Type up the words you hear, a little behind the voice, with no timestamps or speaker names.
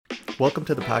Welcome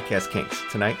to the podcast Kinks.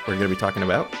 Tonight we're going to be talking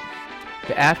about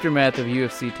the aftermath of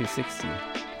UFC 260,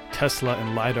 Tesla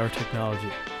and LiDAR technology,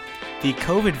 the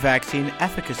COVID vaccine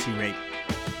efficacy rate,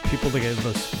 people that gave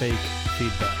us fake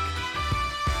feedback.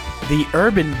 The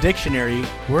Urban Dictionary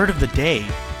word of the day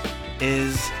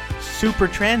is super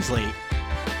translate.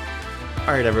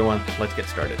 All right, everyone, let's get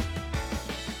started.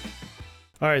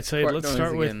 All right, so let's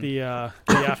start with the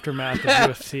aftermath of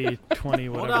UFC 20,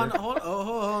 whatever. Hold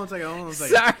on a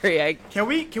second. Sorry, Can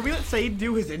we let Saeed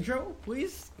do his intro,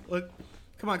 please? Look,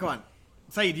 come on.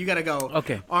 Saeed, you gotta go.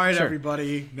 Okay. All right, sure.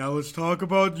 everybody. Now let's talk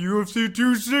about UFC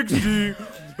 260.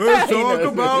 Let's talk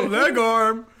about leg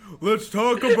arm. Let's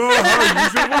talk about how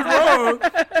Yusuf was wrong.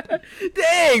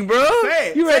 Dang, bro.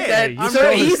 You read that You so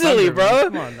stole his easily, thunder, bro.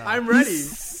 man. Come on now. I'm ready.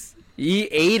 He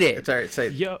ate it. It's all right. Say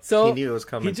Yo, So he knew it was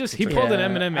coming. he pulled an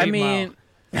Eminem 8 Mile.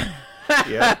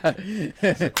 Yeah.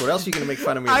 What else are you going to make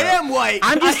fun of me I about? am white.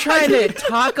 I'm just trying to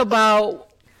talk about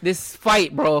this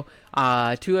fight, bro.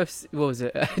 UFC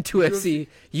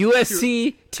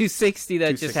 260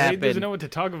 that just He doesn't happened. know what to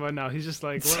talk about now. He's just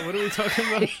like, what are we talking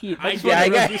about? I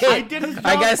did his job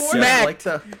I got for him. smacked.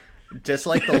 Just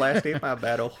like the last 8 Mile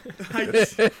battle.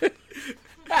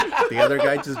 The other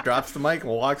guy just drops the mic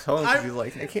and walks home because he's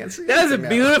like, I can't see That was a anything now.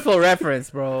 beautiful reference,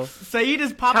 bro. Saeed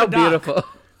is Papa How Doc. beautiful.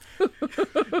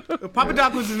 Papa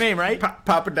Doc was his name, right?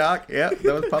 Papa Doc. Yeah, that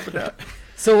was Papa Doc.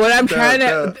 So what I'm trying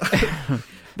to...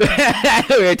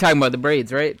 we were talking about the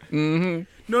braids, right? Mm-hmm.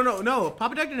 No.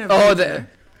 Papa Doc didn't have. Oh, braids.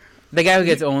 the guy who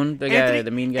gets owned, the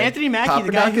mean guy. Anthony Mackie, Papa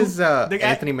the guy Doc who is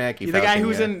Anthony Mackie. the guy Falcon,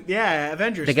 who's yeah. in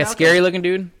Avengers. Like a Falcon. scary looking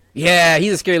dude? Yeah,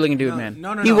 he's a scary looking dude, man.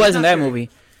 No, he no, was he's in not that scary. movie.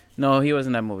 No, he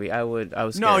wasn't in that movie. I was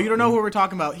No, scared. you don't know who we're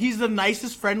talking about. He's the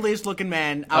nicest, friendliest looking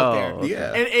man out there. okay.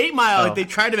 Yeah. In 8 Mile, Oh. they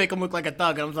tried to make him look like a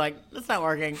thug, and I was like, that's not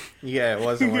working. Yeah, it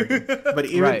wasn't working. But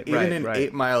even Right, in right.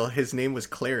 8 Mile, his name was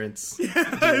Clarence.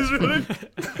 Whatever,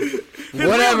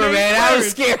 name man. is I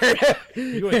was Clarence. scared.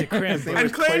 You went to Cranbrook. His name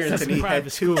was Clarence Clarence, and he had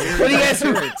private 2 school. What do you guys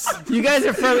Clarence. You guys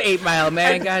are from 8 Mile,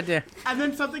 man. Goddamn. And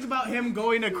then something about him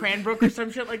going to Cranbrook or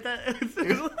some shit like that.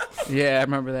 Yeah, I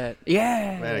remember that.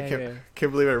 Yeah. Man, I yeah.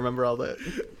 can't believe I remember all that.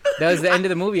 That was the end of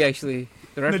the movie, actually.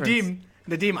 The reference.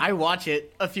 Nadim, I watch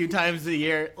it a few times a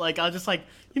year. Like, I'll just like,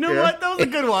 you know Yeah. what? That was a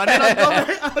good one. And I'll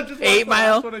just watch 8 the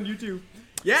Mile? last one on YouTube.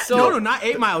 Yeah, So- no, not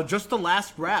 8 Mile. Just the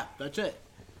last rap. That's it.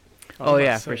 Oh,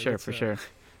 yeah, sorry, for that's, sure.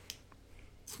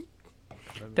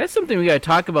 That's something we got to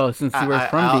talk about since we were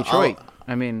from Detroit.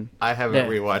 I mean, I haven't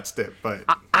Yeah. rewatched it, but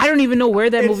I don't even know where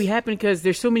that It's- movie happened because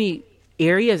there's so many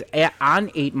areas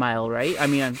on 8 Mile, right? I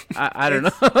mean, I don't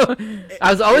know.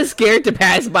 I was always scared to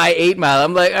pass by 8 Mile.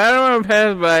 I'm like, I don't want to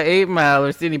pass by 8 Mile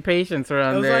or see any patients It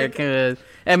around was there like- because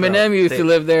Eminem Bro, used to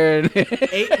live there. And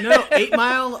 8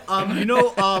 Mile.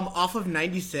 Off of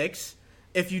 96.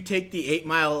 If you take the 8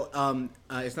 Mile,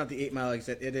 it's not the 8 Mile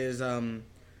exit. It is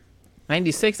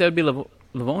 96, that would be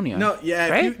Livonia. No, yeah,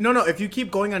 right? if you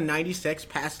keep going on 96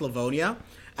 past Livonia,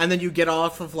 and then you get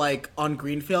off of like on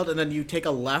Greenfield, and then you take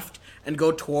a left and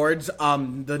go towards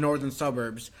the northern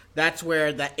suburbs, that's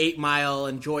where the 8 Mile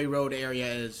and Joy Road area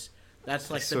is.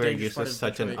 That's I like the swear dangerous you're part of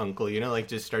such an Detroit. uncle. You know, like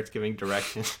just starts giving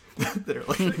directions. They're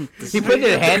like, He put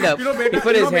his hand up. You know, beta, He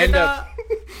put his hand up.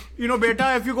 You know,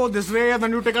 beta, if you go this way, and then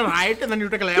you take a right, and then you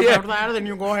take a left after that, and then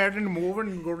you go ahead and move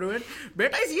and go to it.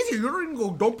 Beta is easy.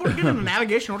 You don't put it in the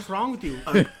navigation. What's wrong with you?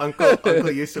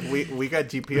 Uncle Yusuf, we got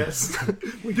GPS.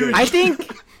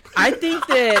 I think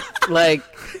that, like,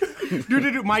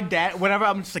 Dude, my dad, whenever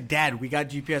I'm just like, Dad, we got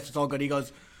GPS, it's all good. He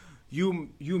goes, you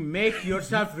make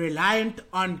yourself reliant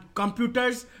on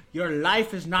computers, your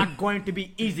life is not going to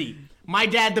be easy. My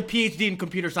dad, the PhD in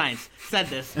computer science, said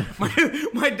this.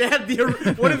 My dad,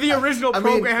 one of the original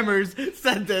programmers,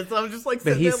 said this. I'm just like, but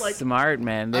sitting he's there like, smart,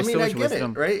 man. I There's mean, so I much get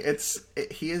wisdom. it,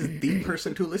 right? He is the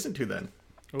person to listen to then.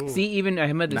 Ooh. See, even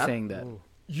Ahmed is Not- saying that.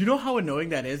 you know how annoying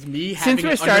that is? Me Since having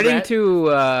we're an starting undergrad-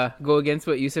 to go against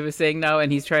what Yusuf is saying now,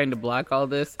 and he's trying to block all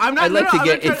this, I'm not. I'd like to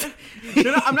get it.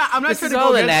 I'm not This trying is to all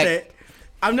go an against act. it.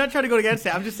 I'm not trying to go against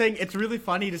it. I'm just saying it's really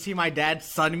funny to see my dad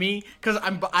son me because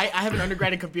I have an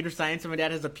undergrad in computer science and my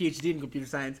dad has a PhD in computer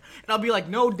science. And I'll be like,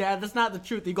 no, Dad, that's not the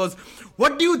truth. He goes,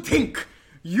 what do you think?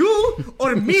 You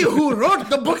or me who wrote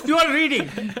the books you are reading?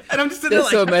 And I'm just sitting That's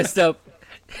there so like, messed up.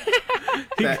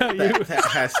 That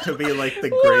has to be like the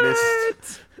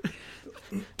greatest.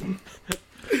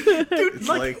 It's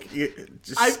like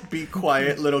just be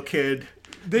quiet, little kid.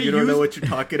 You don't know what you're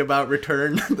talking about.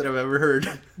 Return that I've ever heard.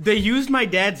 they used my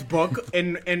dad's book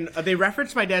and they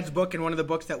referenced my dad's book in one of the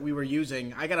books that we were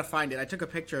using. I gotta find it. I took a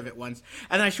picture of it once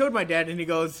and I showed my dad and he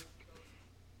goes,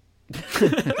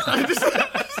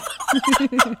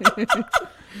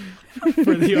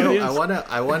 For the audience,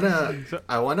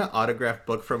 I want an autographed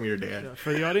book from your dad. Yeah,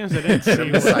 for the audience that didn't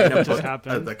see what just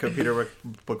happened, the computer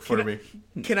book for me.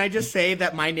 Can I just say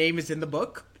that my name is in the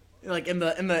book? Like in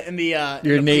the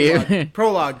your in the name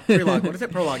prologue. What is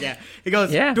it? Prologue. Yeah. He goes,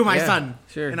 "To my son."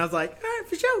 Sure. And I was like, "All right,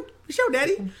 for sure,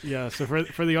 Daddy." Yeah. So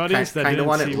for the audience that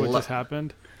didn't see what just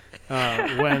happened,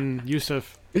 when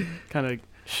Yusuf kind of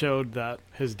showed that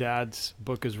his dad's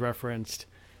book is referenced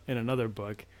in another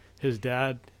book, his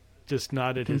dad just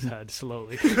nodded his head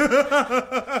slowly. He's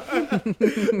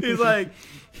like,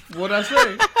 "What'd I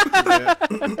say?"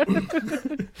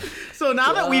 So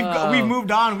now that we've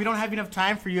moved on, we don't have enough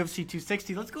time for UFC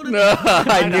 260. Let's go to. No,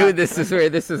 I knew this is where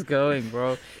this is going,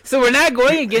 bro. So we're not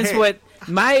going against what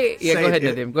my. Yeah, go ahead,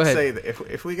 Nadim. Go ahead. Say that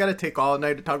if we gotta take all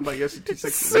night to talk about UFC 260.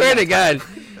 Swear to God,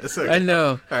 I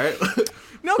know. All right.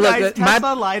 No, guys,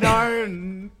 Tesla LiDAR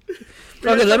and.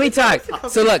 Okay, let me talk.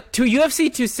 So look, UFC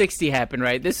 260 happened,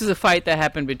 right? This is a fight that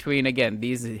happened between, again,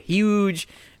 these huge,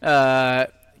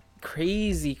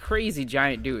 crazy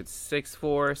giant dudes.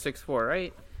 6'4",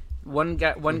 right? One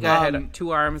guy had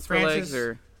 2 arms for legs,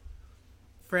 or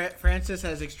Francis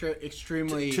has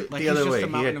extremely the other way.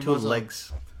 He had 2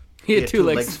 legs. He had 2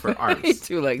 legs for arms. He had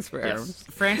 2 legs for arms.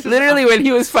 Francis, literally, when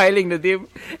he was fighting Nadim,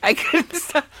 I couldn't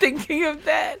stop thinking of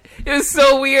that. It was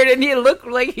so weird, and he looked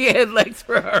like he had legs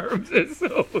for arms. It's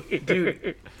so weird.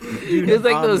 Dude, he was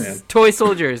like those toy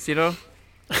soldiers, you know?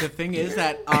 The thing is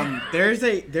that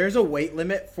there's a weight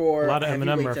limit for a lot of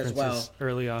Eminem references as well.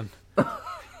 Early on.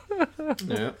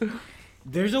 Yeah.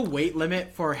 There's a weight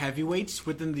limit for heavyweights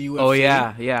within the UFC. Oh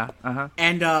yeah,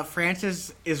 And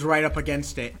Francis is right up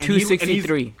against it.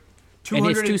 263. And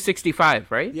he's 265,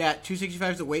 right? Yeah,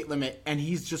 265 is the weight limit, and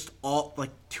he's just all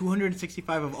like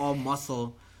 265 of all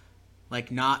muscle, like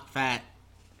not fat.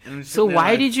 So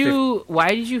why did you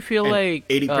feel like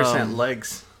 80%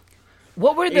 legs?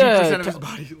 What were 80% of his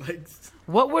body legs?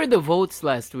 What were the votes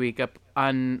last week up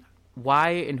on why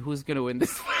and who's gonna win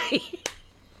this fight?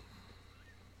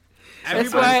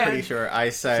 That's why I'm pretty sure I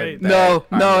said no.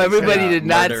 Everybody did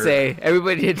not say.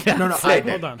 Everybody did not no, say.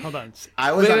 Hold on.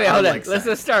 I was wait, hold on.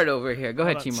 Let's start over here. Go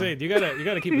ahead, Chima. Said, you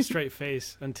gotta keep a straight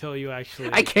face until you actually.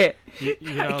 I can't. You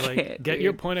know, like get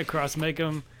your point across. Make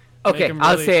them. Okay, really,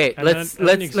 I'll say it. Let's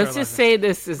just laughing. say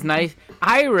this is nice.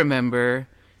 I remember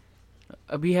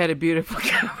we had a beautiful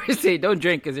conversation. Don't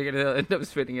drink because you're gonna end up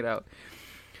spitting it out.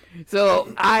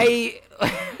 So I.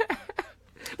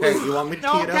 Hey, you want me to tee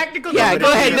it up? Technical. Yeah, go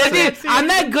ahead. I'm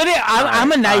not good at.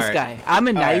 I'm a nice guy. I'm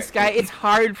a nice guy. It's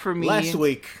hard for me. Last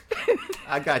week,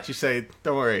 I got you. Say,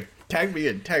 don't worry. Tag me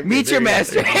in. Meet your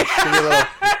master.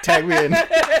 Tag me in. I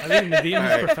think Nadim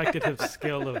has perfected his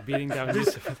skill of beating down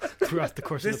Yusuf throughout the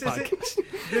course of the podcast.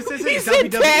 This isn't He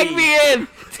said, WWE. "Tag me in.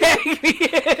 Tag me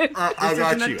in." I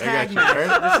got you. Right?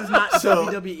 This is not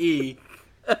WWE.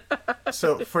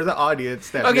 So for the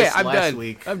audience that missed last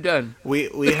week, I'm done.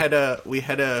 We had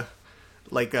a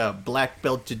like a black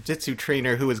belt jiu-jitsu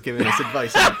trainer who was giving us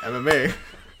advice on MMA.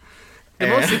 The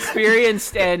most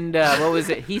experienced and what was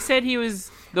it? He said he was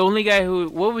the only guy who.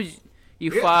 What was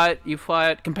you fought? You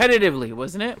fought competitively,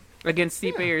 wasn't it? Against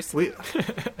Stipe or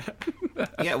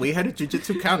we had a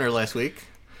jiu-jitsu counter last week,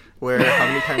 where how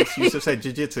many times Yusuf said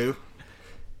jiu-jitsu.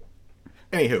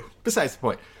 Anywho, besides the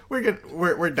point. We're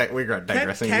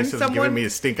digressing. This is giving me a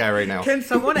stink eye right now. Can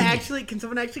someone actually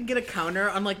get a counter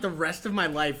on like the rest of my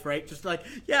life, right? Just like,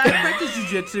 yeah, I practice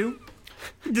jiu-jitsu.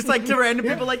 Just like to random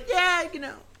people, like, yeah, you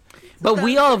know. But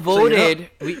we all voted.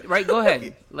 Right? Go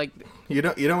ahead. Like, you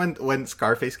know when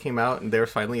Scarface came out and there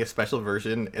was finally a special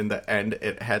version. In the end,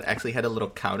 it had a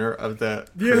little counter of the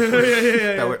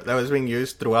that was being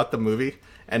used throughout the movie,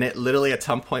 and it literally at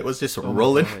some point was just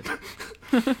rolling.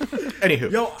 Anywho,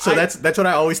 that's what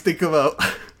I always think about.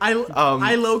 I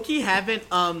low key haven't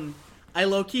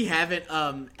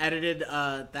edited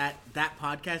that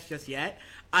podcast just yet.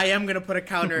 I am gonna put a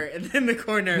counter in the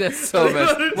corner. That's so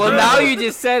messed. Well, now you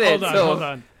just said it. Hold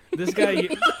on. This guy,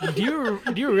 do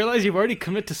you realize you've already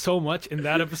committed to so much in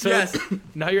that episode? Yes.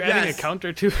 Now you're adding a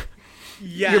counter to.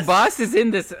 Yes. Your boss is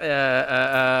in this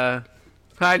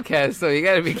podcast, so you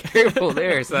got to be careful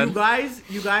there, son.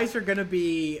 You guys are gonna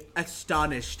be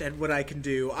astonished at what I can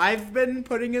do. I've been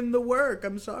putting in the work.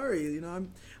 I'm sorry,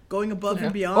 I'm going above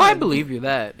and beyond. Oh, I believe you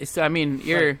that.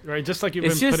 You're right. Just like you've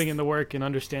been putting in the work and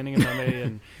understanding MMA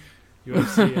and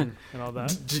UFC and all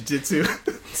that. Jiu-jitsu.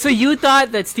 So you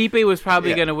thought that Stipe was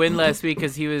probably going to win last week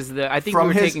because he was I think we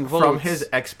were taking votes. From his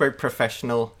expert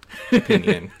professional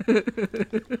opinion,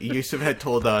 Yusuf had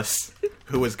told us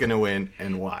who was going to win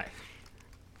and why.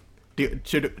 Do you want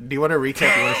to recap? Do you want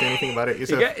to say anything about it,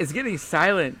 Yusuf? It's getting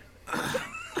silent.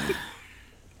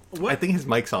 What? I think his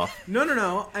mic's off.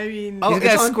 No. I mean, he's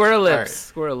got squirrel lips. Right.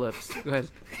 Squirrel lips. Go ahead.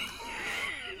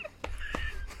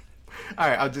 All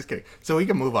right, I'm just kidding. So we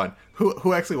can move on.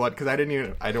 Who actually won? Because I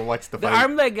didn't watch the fight. The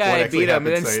armlet guy beat him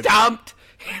and then stomped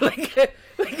like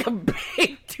a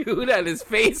big dude on his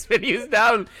face when he was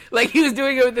down. Like he was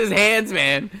doing it with his hands,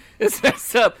 man. It's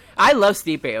messed up. I love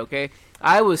Stipe, okay?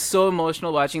 I was so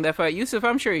emotional watching that fight. Yusuf,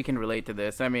 I'm sure you can relate to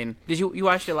this. I mean, did you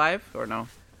watch it live or no?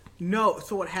 No.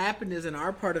 So what happened is in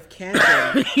our part of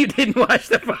Canada... You didn't watch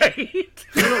the fight?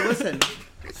 No, listen.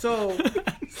 So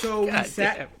we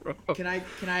sat... Damn, Can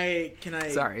I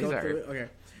Sorry. Okay.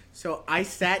 So I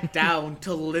sat down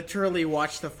to literally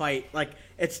watch the fight. Like,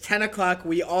 it's 10 o'clock.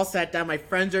 We all sat down. My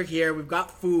friends are here. We've got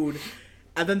food.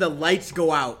 And then the lights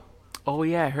go out. Oh,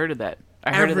 yeah. I heard of that.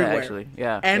 I heard everywhere. Of that, actually.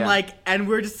 Yeah. And, and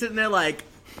we're just sitting there, like,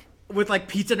 with, like,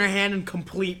 pizza in our hand in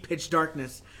complete pitch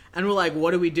darkness. And we're like,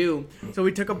 what do we do? So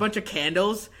we took a bunch of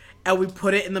candles, and we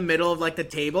put it in the middle of, like, the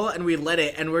table, and we lit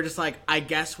it. And we're just like, I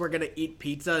guess we're going to eat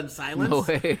pizza in silence. No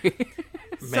way.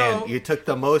 Man, you took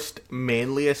the most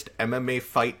manliest MMA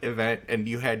fight event, and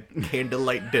you had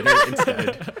candlelight dinner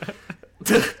instead.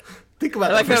 Think about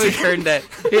that. I like how we turned that.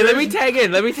 Hey, let me tag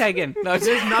in. No,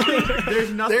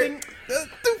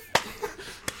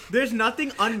 there's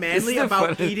nothing unmanly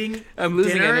about eating I'm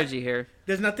losing dinner. Energy here.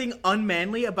 There's nothing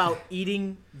unmanly about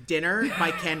eating dinner by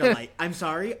candlelight. I'm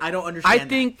sorry, I don't understand.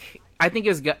 I think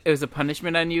it was a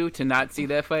punishment on you to not see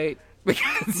that fight.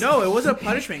 No, it wasn't a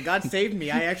punishment. God saved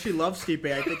me. I actually love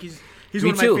Stipe. I think he's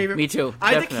one of my favorite. Me too.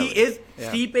 I think he is.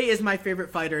 Yeah. Stipe is my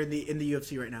favorite fighter in the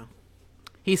UFC right now.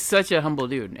 He's such a humble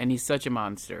dude, and he's such a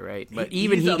monster, right? But he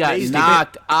got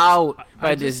knocked out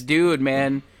by this dude,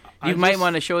 man. You might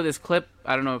want to show this clip.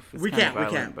 I don't know if it's we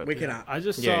cannot. I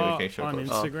just saw on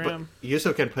Instagram.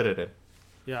 Yusuf can put it in.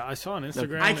 Yeah, I saw on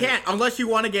Instagram. I can't unless you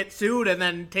want to get sued and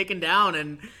then taken down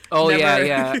and.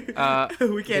 Yeah.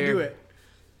 We can't do it.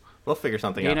 We'll figure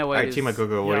something out. All right, Team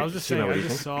Google. Yeah, I was just saying. I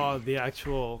just saw the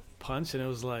actual punch, and it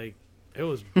was bad.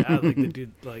 Like the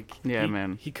dude,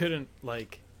 man, he couldn't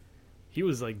He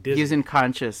was dizzy. He was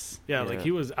unconscious. Yeah,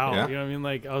 he was out. Yeah. You know what I mean?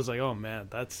 Like I was like, oh man,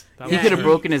 he could have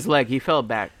broken his leg. He fell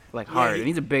back hard, and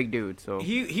he's a big dude. So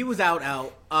he was out.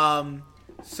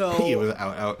 So he was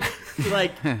out.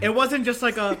 It wasn't just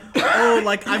I'm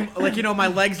my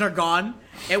legs are gone.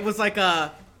 It was like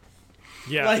a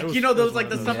those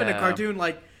the stuff in a cartoon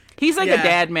He's a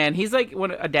dad, man. He's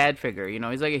a dad figure,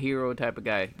 He's like a hero type of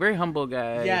guy. Very humble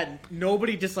guy. Yeah,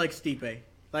 nobody dislikes Stipe.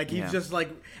 He's just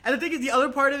and the thing is, the other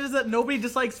part of it is that nobody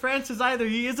dislikes Francis either.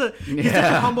 He's such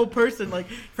a humble person.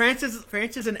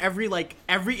 Francis in every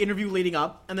interview leading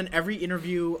up, and then every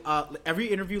interview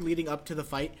leading up to the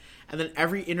fight, and then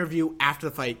every interview after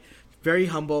the fight, very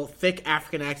humble, thick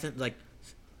African accent.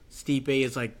 Stipe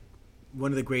is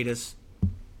one of the greatest.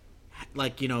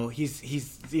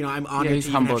 He's I'm honored. He's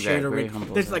to humble have shared guy, a very ring.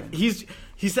 humble.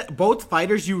 He said both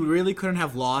fighters you really couldn't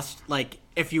have lost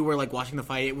if you were watching the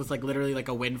fight. It was literally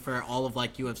a win for all of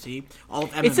UFC, all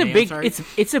of MMA.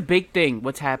 It's a big thing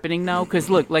what's happening now, because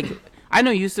look, I know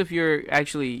Yusuf, you're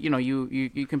actually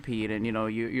you compete, and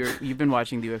you've been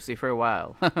watching the UFC for a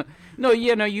while.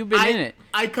 You've been in it.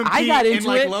 I compete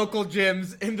in local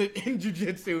gyms in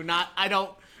jiu-jitsu. I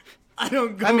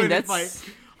don't go in and fight.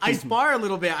 I spar a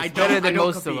little bit. Better than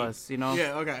most compete. of us,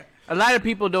 Yeah, okay. A lot of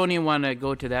people don't even want to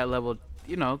go to that level,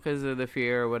 because of the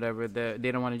fear or whatever.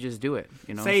 They don't want to just do it,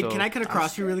 Said, can I cut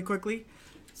across you really quickly?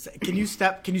 Can you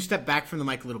step back from the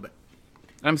mic a little bit?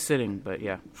 I'm sitting, but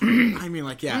yeah. I mean,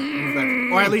 move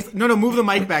back. Or at least, move the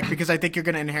mic back, because I think you're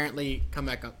going to inherently come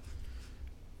back up.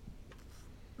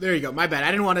 There you go. My bad.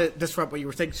 I didn't want to disrupt what you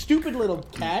were saying. Stupid little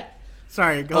cat.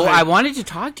 Sorry, go ahead. I wanted to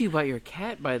talk to you about your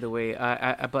cat, by the way.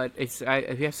 But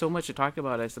we have so much to talk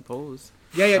about, I suppose.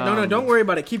 Yeah. No, don't worry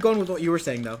about it. Keep going with what you were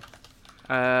saying, though.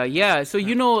 So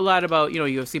you know a lot about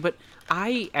UFC, but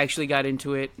I actually got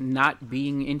into it not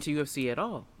being into UFC at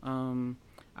all.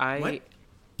 What?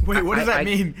 Wait, what does that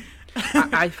mean?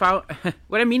 I found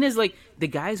what I mean is the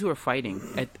guys who are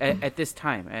fighting at this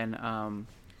time and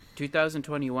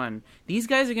 2021. These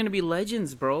guys are going to be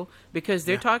legends, bro, because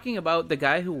they're talking about the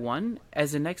guy who won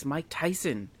as the next Mike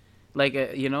Tyson.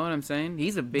 You know what I'm saying?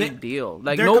 He's a big deal.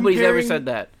 Nobody's ever said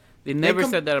that. They never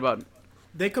said that about.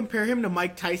 They compare him to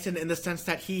Mike Tyson in the sense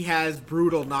that he has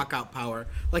brutal knockout power.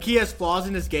 He has flaws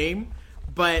in his game,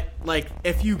 but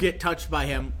if you get touched by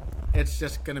him, it's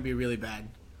just going to be really bad.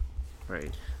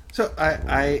 Right. So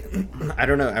I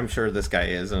don't know. I'm sure this guy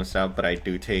is and stuff, but I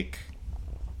do take.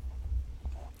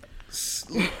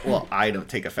 Well, I don't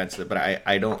take offense to it, but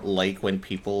I don't like when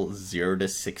people 0 to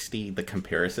 60 the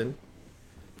comparison.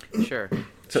 Sure.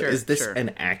 So is this an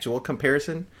actual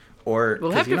comparison, Or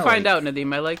we'll have to find out,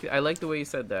 Nadim. I like the way you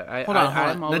said that. Hold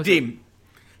on. Nadim.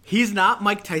 He's not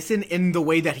Mike Tyson in the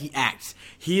way that he acts.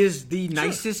 He is the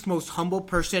nicest, most humble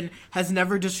person, has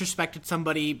never disrespected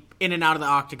somebody in and out of the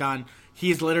octagon.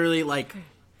 He is literally like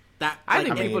that. I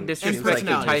think people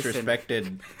disrespected Tyson.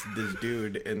 Disrespected this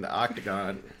dude in the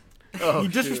octagon. Oh, he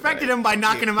disrespected him by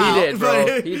knocking him out. He did,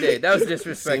 bro. He did. That was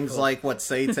disrespectful. Seems like what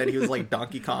Said said. He was like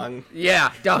Donkey Kong.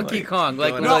 Yeah, Donkey Kong.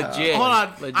 Like, legit. Hold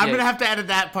on. Legit. I'm going to have to edit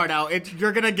that part out.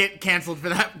 You're going to get canceled for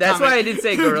that. That's why I didn't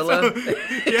say gorilla.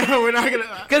 Yeah, we're not going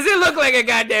to. Because it looked like a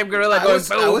goddamn gorilla.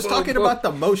 I was talking about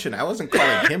the motion. I wasn't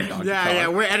calling him Donkey Kong. Yeah,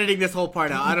 we're editing this whole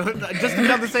part out. Just to be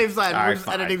on the same side. We're just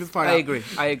editing this part out.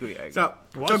 I agree. So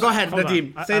go ahead,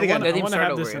 Nadim. Say it again. I want to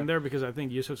have this in there because I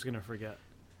think Yusuf's going to forget.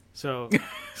 So,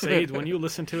 Said, when you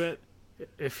listen to it,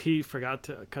 if he forgot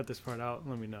to cut this part out,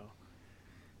 let me know.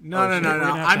 No.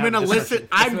 I'm going to listen.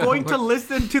 I'm going to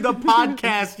listen to the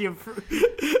podcast.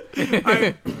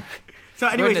 Right. So,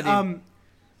 anyways,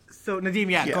 so Nadim,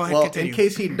 go ahead. Well, continue. in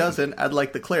case he doesn't, I'd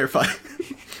like to clarify.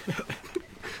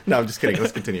 No, I'm just kidding.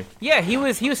 Let's continue. Yeah, he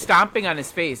was stomping on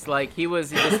his face, like he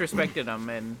disrespected him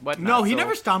and whatnot. No, he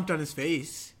never stomped on his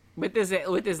face with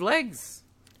his legs.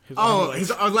 His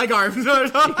leg arms.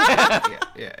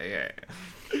 Yeah.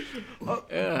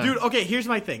 Dude, okay, here's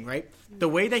my thing, right? The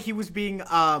way that he was being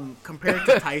compared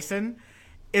to Tyson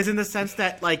is in the sense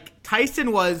that, like,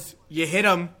 Tyson was, you hit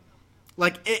him,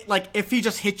 like if he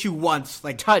just hit you once,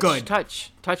 like, good.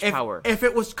 Touch power. If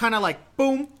it was kind of like,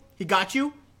 boom, he got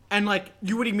you, and, like,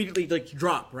 you would immediately, like,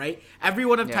 drop, right? Every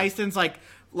one of Tyson's,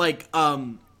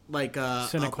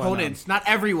 opponents, not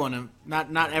everyone,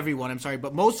 I'm sorry,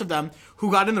 but most of them who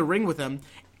got in the ring with him,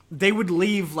 they would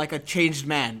leave like a changed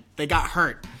man. They got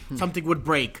hurt. Something would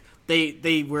break.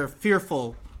 They were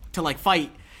fearful to like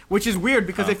fight, which is weird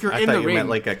because if you're in the ring, you meant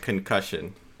like a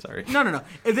concussion. Sorry. No.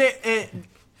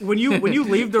 When you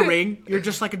leave the ring, you're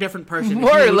just like a different person.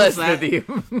 More or less,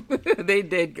 they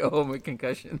did go home with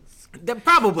concussions.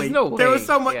 Probably. No way. There was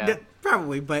someone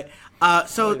probably, but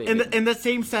so in the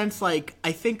same sense, like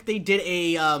I think they did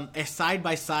a side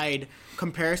by side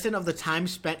comparison of the time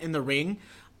spent in the ring.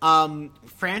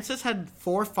 Francis had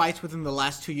 4 fights within the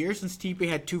last 2 years, and Stipe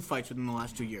had 2 fights within the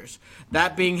last 2 years.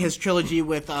 That being his trilogy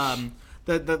with the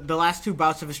last 2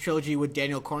 bouts of his trilogy with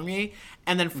Daniel Cormier,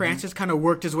 and then Francis kind of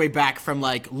worked his way back from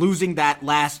like losing that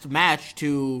last match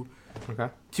to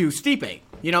Stipe.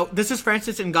 You know, this is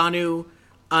Francis Ngannou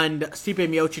and Stipe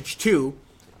Miocic 2.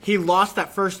 He lost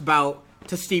that first bout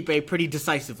to Stipe pretty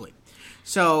decisively.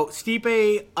 So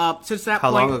Stipe, since that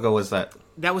How long ago was that?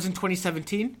 That was in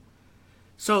 2017.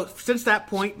 So since that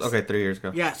point, 3 years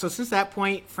ago. Yeah. So since that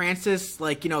point, Francis,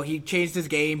 like, you know, he changed his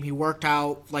game. He worked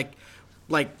out,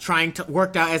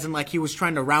 worked out as in like he was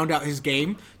trying to round out his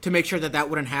game to make sure that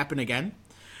wouldn't happen again.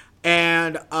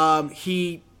 And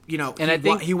he went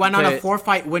on a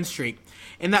 4-fight win streak.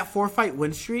 In that 4-fight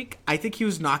win streak, I think he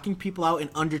was knocking people out in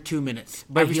under 2 minutes.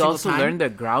 But he also learned the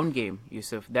ground game,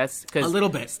 Yusuf. That's because a little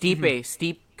bit.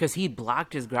 Stipe, because he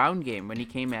blocked his ground game when he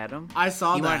came at him. I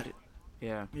saw that.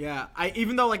 Yeah.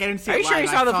 Even though like I didn't see it live, sure you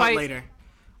saw the fight? Later.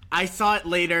 I saw it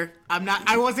later.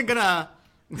 I wasn't gonna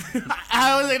say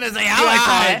how I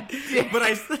saw it, but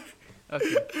I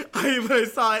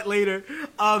saw it later.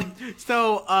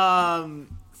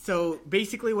 So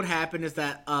basically, what happened is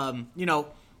that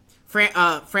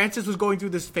Francis was going through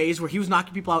this phase where he was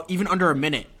knocking people out even under a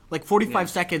minute. Like 45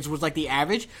 seconds was like the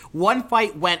average. One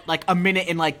fight went like a minute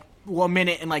and like 1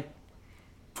 minute and like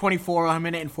 24, 1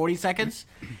 minute and 40 seconds.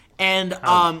 And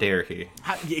how dare he?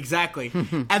 Exactly.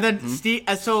 And then Steve,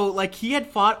 so like he had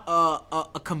fought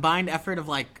a combined effort of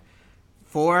like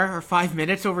 4 or 5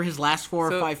 minutes over his last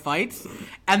 4 or 5 fights,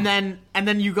 and then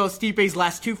you go Stipe's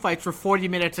last 2 fights for 40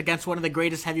 minutes against one of the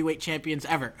greatest heavyweight champions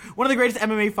ever, one of the greatest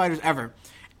MMA fighters ever.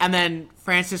 And then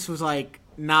Francis was like,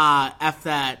 "Nah, F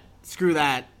that, screw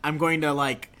that. I'm going to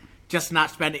like just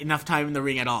not spend enough time in the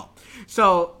ring at all."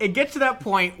 So it gets to that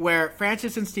point where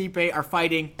Francis and Stipe are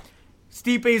fighting.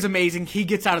 Stipe is amazing. He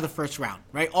gets out of the first round,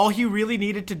 right? All he really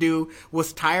needed to do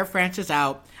was tire Francis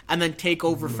out and then take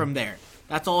over from there.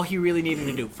 That's all he really needed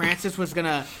to do. Francis was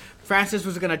gonna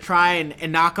try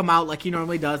and knock him out like he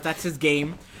normally does. That's his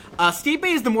game. Stipe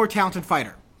is the more talented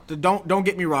fighter. Don't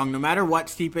get me wrong. No matter what,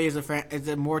 Stipe is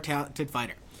a more talented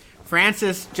fighter.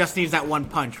 Francis just needs that one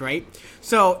punch, right?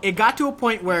 So it got to a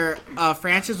point where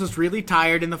Francis was really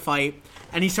tired in the fight,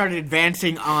 and he started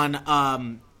advancing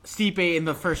on Stipe in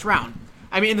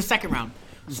the second round.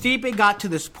 Stipe got to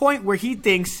this point where he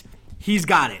thinks he's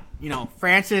got it. You know,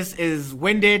 Francis is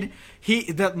winded.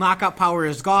 The knockout power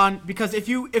is gone because if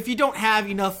you don't have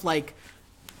enough like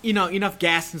enough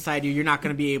gas inside you, you're not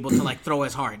going to be able to like throw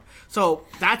as hard. So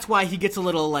that's why he gets a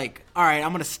little like, all right,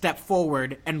 I'm going to step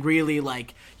forward and really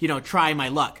like, try my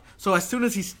luck. So as soon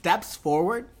as he steps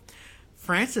forward,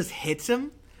 Francis hits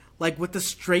him like with the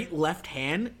straight left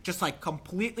hand, just like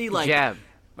completely like jab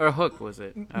or hook was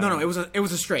it? No, it was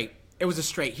a straight. It was a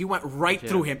straight. He went right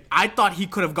through him. I thought he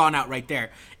could have gone out right there.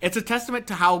 It's a testament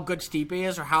to how good Stipe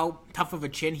is or how tough of a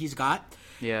chin he's got.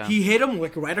 Yeah. He hit him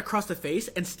like right across the face,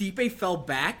 and Stipe fell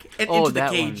back and into the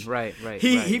cage. Right.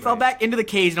 He fell back into the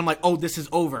cage, and I'm like, oh, this is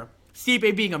over.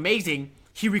 Stipe being amazing,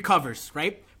 he recovers,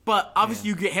 right? But obviously,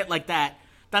 you get hit like that.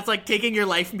 That's like taking your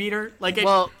life meter. He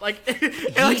got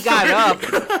up.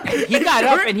 He got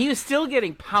up, and he was still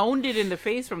getting pounded in the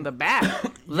face from the back.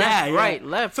 Left, right,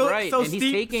 and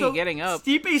he's taking and getting up.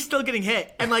 Stipe's still getting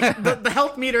hit, and like the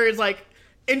health meter is like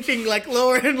inching like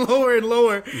lower and lower and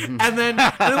lower. And then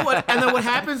what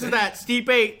happens is that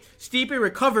Stipe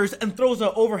recovers and throws an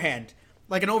overhand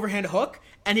hook,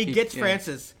 and he gets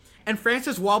Francis. And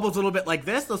Francis wobbles a little bit like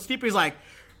this. So Stipe's like,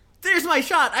 there's my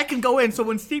shot. I can go in. So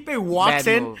when Stipe walks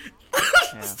in,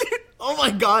 oh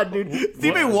my god, dude!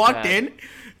 Stipe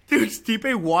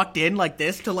walked in like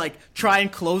this to like try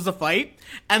and close the fight,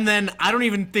 and then I don't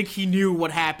even think he knew what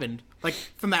happened like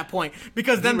from that point,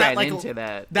 because then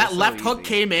that left hook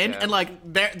came in and like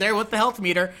there with the health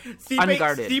meter,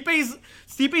 unguarded.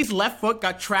 Stipe's left foot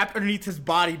got trapped underneath his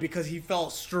body because he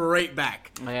fell straight back.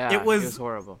 Yeah, it was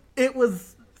horrible. It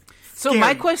was. So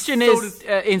my question is,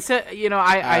 instead,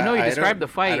 I know you described the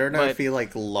fight. I don't know if he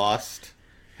like lost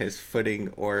his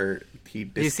footing or he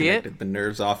disconnected the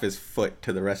nerves off his foot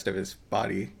to the rest of his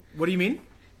body. What do you mean?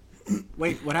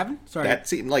 Wait, what happened? Sorry. That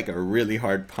seemed like a really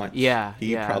hard punch. Yeah,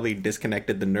 he probably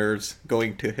disconnected the nerves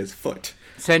going to his foot.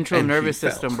 Central nervous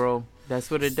system, bro.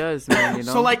 That's what it does, man.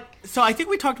 So I think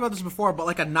we talked about this before, but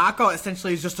like a knockout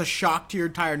essentially is just a shock to your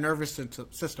entire nervous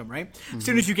system, right? Mm-hmm. As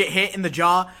soon as you get hit in the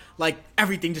jaw, like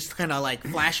everything just kind of like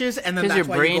flashes, and then that's your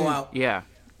why brain, you go out. Yeah.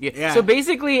 So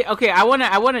basically, okay, I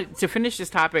want to finish this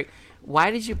topic. Why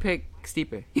did you pick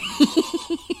Stipe?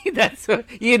 That's what,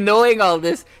 knowing all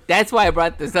this. That's why I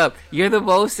brought this up. You're the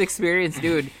most experienced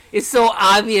dude. It's so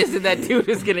obvious that dude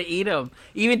is gonna eat him.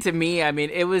 Even to me, I mean,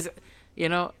 it was, you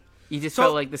just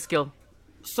felt like the skill.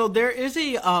 So there is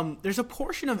there's a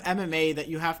portion of MMA that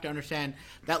you have to understand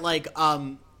that like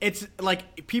it's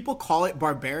like people call it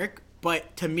barbaric,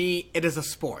 but to me it is a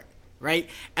sport, right?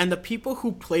 And the people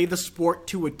who play the sport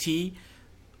to a T,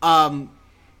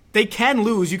 they can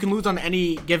lose. You can lose on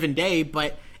any given day,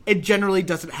 but it generally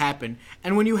doesn't happen.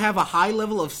 And when you have a high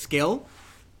level of skill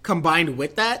combined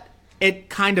with that, it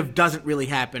kind of doesn't really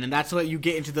happen. And that's what you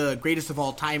get into the greatest of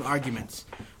all time arguments,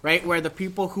 right? Where the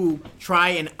people who try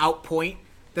and outpoint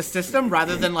the system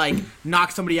rather than like knock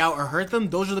somebody out or hurt them,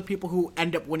 those are the people who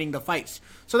end up winning the fights.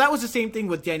 So that was the same thing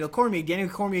with Daniel Cormier. Daniel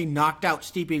Cormier knocked out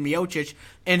Stipe Miocic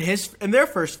in their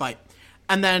first fight.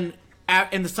 And then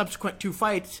in the subsequent two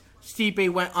fights, Stipe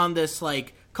went on this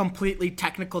like completely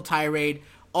technical tirade.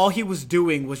 All he was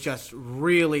doing was just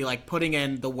really like putting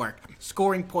in the work,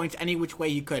 scoring points any which way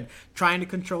he could, trying to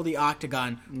control the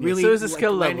octagon. Really, so it was a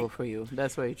skill level for you.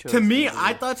 That's why you chose. To me,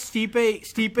 I thought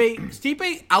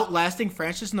Stipe outlasting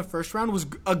Francis in the first round was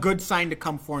a good sign to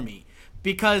come for me,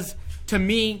 because to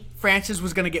me, Francis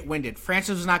was going to get winded.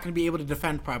 Francis was not going to be able to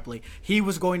defend properly. He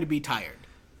was going to be tired.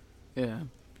 Yeah,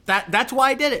 that's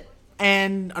why I did it,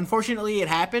 and unfortunately, it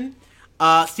happened.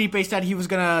 Stipe said he was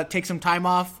going to take some time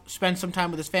off, spend some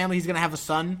time with his family. He's going to have a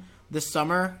son this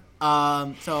summer.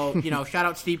 So, shout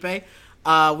out Stipe.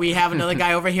 We have another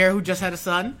guy over here who just had a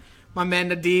son, my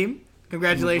man Nadim.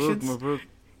 Congratulations. Mabruk.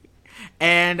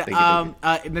 And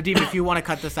Nadim, if you want to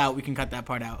cut this out, we can cut that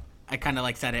part out. I kind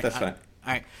of said it. That's fine.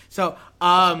 All right. So,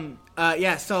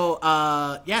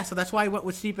 so that's why I went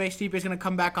with Stipe. Stipe's going to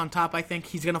come back on top. I think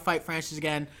he's going to fight Francis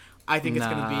again. I think it's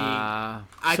going to be. I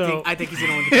think he's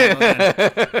going to win the title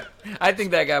again. I think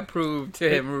that got proved to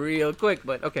him real quick.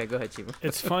 But okay, go ahead, Chivo.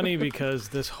 It's funny because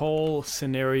this whole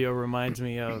scenario reminds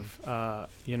me of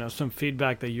some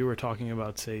feedback that you were talking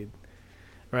about, Said,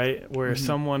 right? Where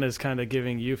someone is kind of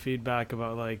giving you feedback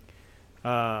about like,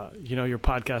 your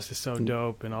podcast is so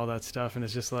dope and all that stuff, and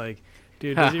it's just like,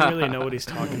 dude, does he really know what he's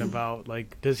talking about?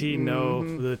 Like, does he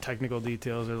know the technical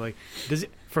details, or like,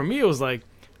 for me, it was like,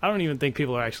 I don't even think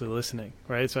people are actually listening,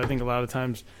 right? So I think a lot of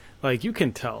times, like, you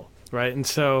can tell, right? And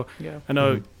so I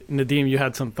know, Nadim, you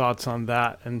had some thoughts on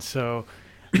that. And so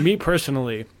me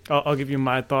personally, I'll give you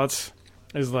my thoughts,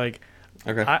 is like,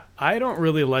 okay. I don't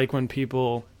really like when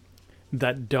people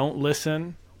that don't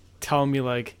listen tell me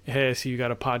like, hey, I see you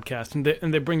got a podcast, and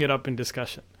they bring it up in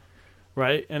discussion,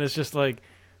 right? And it's just like,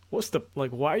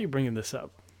 why are you bringing this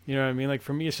up? You know what I mean? Like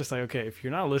for me, it's just like, okay, if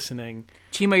you're not listening,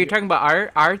 Chima, you're talking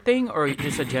about our thing, or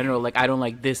just a general like I don't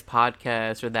like this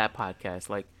podcast or that podcast,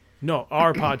 like. No,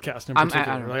 our podcast in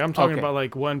particular. I'm talking okay. about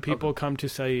like when people come to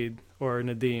Saeed or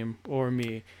Nadim or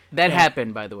me. That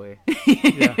happened, by the way.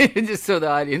 Yeah. Just so the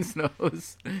audience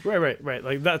knows. Right.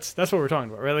 Like that's what we're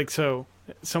talking about, right? Like so,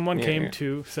 someone came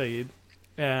to Saeed,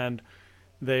 and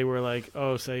they were like,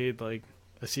 "Oh, Saeed, like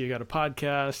I see you got a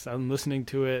podcast. I'm listening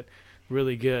to it.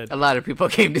 Really good." A lot of people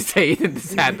came to Saeed, and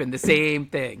this happened. The same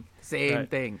thing. Same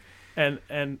thing. And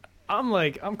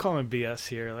I'm calling BS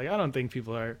here. Like, I don't think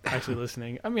people are actually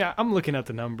listening. I mean, I'm looking at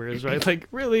the numbers, right? Like,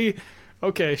 really?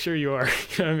 Okay, sure you are.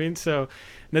 You know what I mean? So,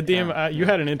 Nadim, you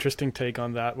had an interesting take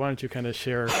on that. Why don't you kind of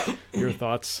share your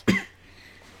thoughts?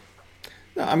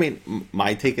 No, I mean,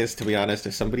 my take is, to be honest,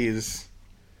 if somebody is...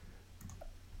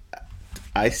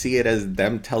 I see it as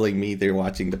them telling me they're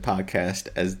watching the podcast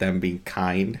as them being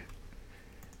kind.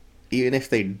 Even if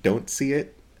they don't see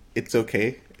it, it's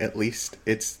okay. At least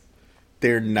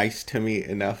they're nice to me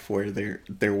enough where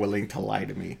they're willing to lie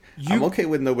to me. I'm okay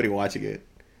with nobody watching it,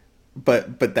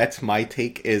 but that's my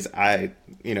take. Is I'm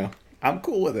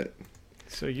cool with it.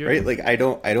 So you're right. Like I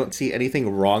don't see anything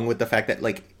wrong with the fact that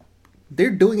like they're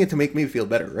doing it to make me feel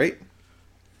better, right?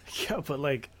 Yeah, but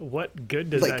like, what good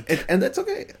does that? And that's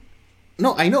okay.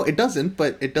 No, I know it doesn't,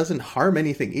 but it doesn't harm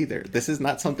anything either. This is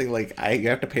not something like you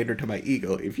have to pander to my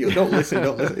ego. If you don't listen,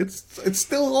 don't listen. It's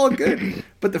still all good.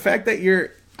 But the fact that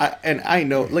I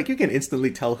know, like, you can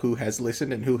instantly tell who has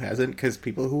listened and who hasn't, because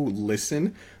people who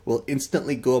listen will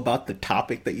instantly go about the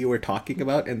topic that you were talking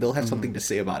about, and they'll have something to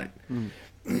say about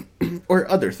it. Or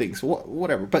other things,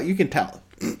 whatever. But you can tell.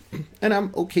 And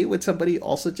I'm okay with somebody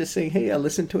also just saying, hey, I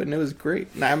listened to it and it was great.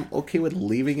 And I'm okay with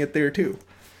leaving it there, too.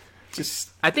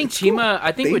 I think Chima. Cool.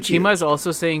 I think what Chima is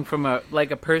also saying from a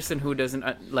person who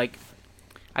doesn't like.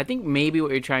 I think maybe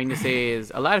what you're trying to say is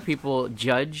a lot of people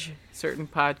judge certain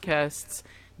podcasts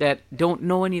that don't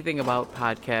know anything about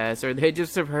podcasts, or they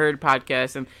just have heard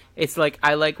podcasts, and it's like,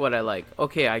 I like what I like.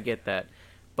 Okay, I get that,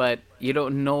 but you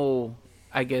don't know.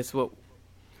 I guess what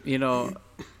is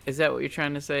that what you're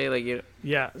trying to say? Like you?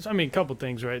 Yeah, I mean, a couple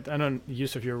things, right? I know,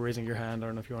 Yusuf, you're raising your hand. I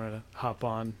don't know if you wanted to hop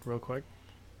on real quick.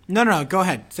 No, go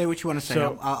ahead. Say what you want to say.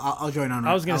 So, I'll join on.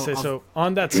 I was going to say, so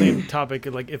on that same topic,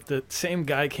 like if the same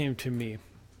guy came to me,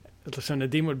 so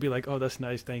Nadim would be like, oh, that's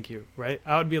nice, thank you, right?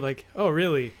 I would be like, oh,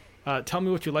 really? Tell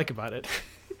me what you like about it.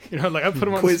 Like I put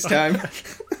him on quiz time.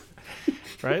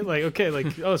 Right? Like, okay,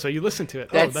 like, oh, so you listen to it.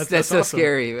 That's so awesome.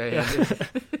 Scary, right? Yeah.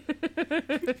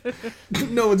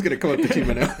 No one's going to come up to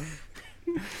Chima now.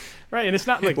 Right, and it's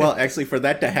not like... Well, actually, for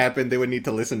that to happen, they would need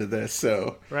to listen to this,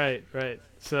 so... Right.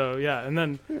 So, yeah, and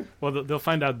then, well, they'll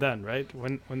find out then, right?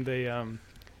 When they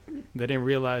didn't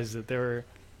realize that they were,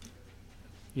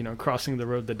 crossing the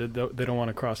road that they don't want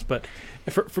to cross. But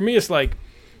for me, it's like,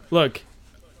 look,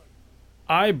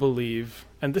 I believe,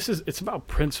 and it's about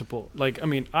principle. Like, I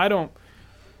mean,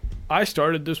 I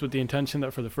started this with the intention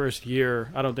that for the first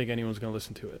year, I don't think anyone's going to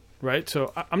listen to it, right?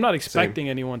 So I'm not expecting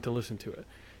anyone to listen to it.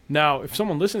 Now, if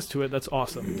someone listens to it, that's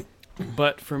awesome.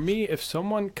 But for me, if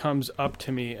someone comes up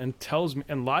to me and tells me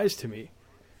and lies to me,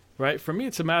 right? For me,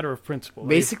 it's a matter of principle.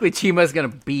 Basically, Chima's gonna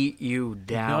beat you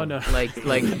down. No. Like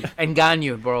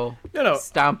Ngannou, bro.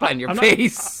 Stomp on your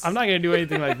face. I'm not gonna do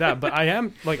anything like that. But I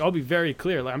am, like, I'll be very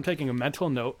clear. Like, I'm taking a mental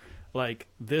note. Like,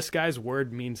 this guy's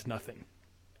word means nothing.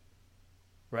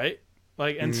 Right?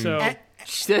 Like, and so...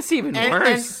 That's even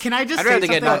worse. And can I just I'd rather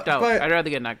get knocked out. I'd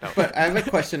rather get knocked out. But I have a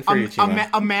question for you, Chima.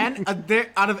 A man,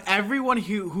 out of everyone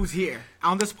who's here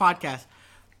on this podcast,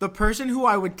 the person who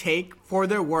I would take for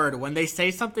their word when they say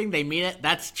something, they mean it,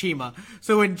 that's Chima.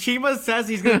 So when Chima says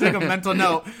he's going to take a mental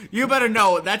note, you better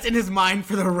know that's in his mind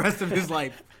for the rest of his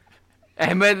life.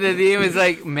 And but Nadim is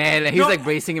like, man, he's like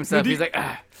bracing himself. He's like,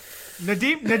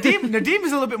 Nadim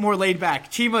is a little bit more laid back.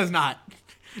 Chima is not.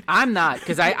 I'm not,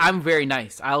 because I'm very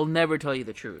nice. I'll never tell you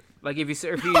the truth. Like, if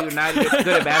you're not good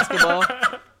at basketball,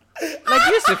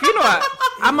 like Yusuf,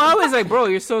 I'm always like, bro,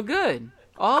 you're so good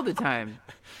all the time.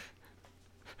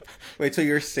 Wait, so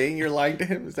you're saying you're lying to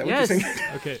him? Is that what you're saying?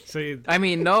 Okay, so I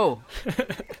mean, no.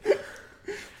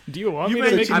 Do you want me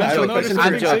to make a mental note?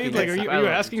 I'm joking. Like, are you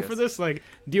asking for this? Like,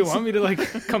 do you want me to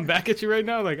like come back at you right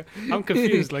now? Like, I'm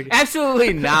confused. Like,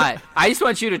 absolutely not. I just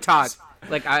want you to talk.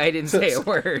 Like, I didn't say a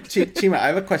word. Chima, I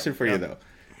have a question for you, though.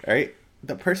 All right?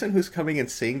 The person who's coming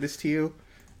and saying this to you,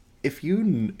 if you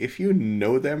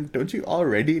know them, don't you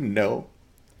already know?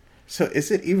 So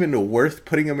is it even worth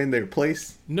putting them in their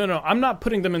place? No, I'm not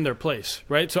putting them in their place,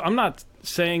 right? So I'm not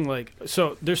saying, like...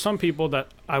 So there's some people that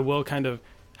I will kind of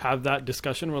have that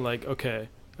discussion where, like, okay,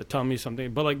 tell me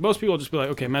something. But, like, most people just be like,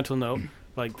 okay, mental note.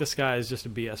 Like, this guy is just a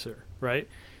BSer, right?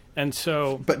 And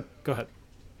so, but go ahead.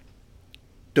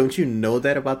 Don't you know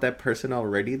that about that person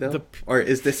already, though? Or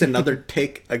is this another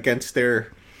take against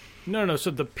their... No. So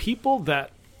the people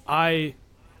that I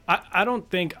don't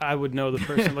think I would know the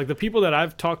person. Like the people that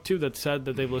I've talked to that said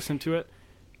that they've listened to it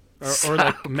or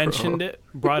like mentioned it,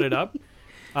 brought it up,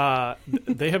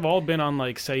 they have all been on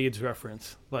like Saeed's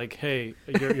reference. Like, hey,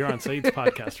 you're on Saeed's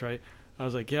podcast, right? I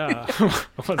was like, yeah,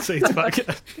 I'm on Saeed's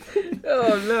podcast.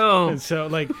 Oh, no. And so,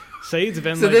 like, Saeed's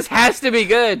been so this has to be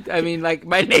good. I mean, like,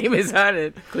 my name is on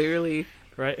it, clearly.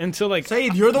 Right? And so, like...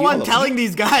 Saeed, you're the one telling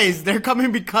these guys. They're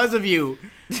coming because of you.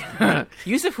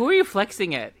 Yusuf, who are you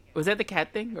flexing at? Was that the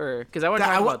cat thing? Or because I want to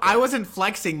talk about that. I wasn't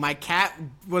flexing. My cat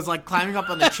was, like, climbing up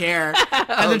on the chair.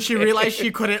 And then she realized she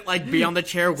couldn't, like, be on the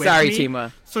chair with me. Sorry,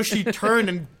 Chima. So she turned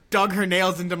and dug her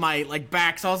nails into my like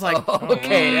back. So I was like,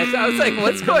 okay. I was like,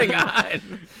 what's going on?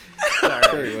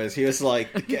 Sorry. He was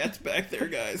like, the cat's back there,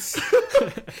 guys.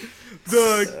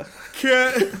 The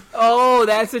cat. Oh,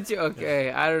 that's what you.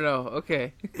 Okay, I don't know.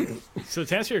 Okay. So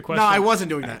to answer your question, no, I wasn't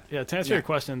doing that. Yeah, to answer your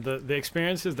question, the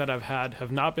experiences that I've had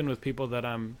have not been with people that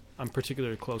I'm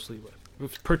particularly close with,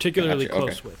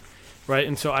 right?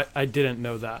 And so I didn't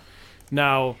know that.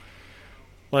 Now,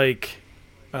 like.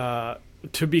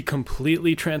 To be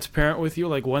completely transparent with you,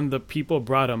 like when the people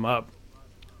brought him up,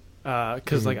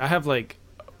 because like I have like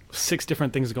 6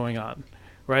 different things going on,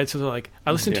 right? So they're like,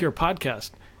 I listened to your podcast.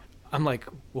 I'm like,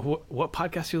 what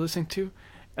podcast are you listening to?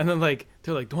 And then like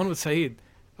they're like, the one with Saeed.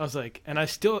 I was like, and it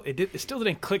still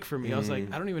didn't click for me. I was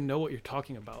like, I don't even know what you're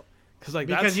talking about.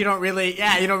 Because you don't really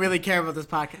care about this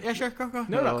podcast. Yeah, sure, go.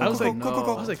 No. I was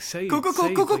like, Saeed. Go.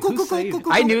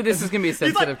 I knew this was gonna be a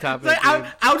sensitive topic.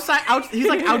 He's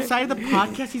like outside of the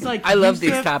podcast. He's like, I love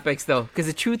these topics though, because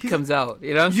the truth comes out.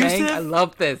 You know what I'm saying? I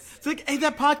love this. It's like, hey,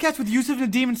 that podcast with Yusuf,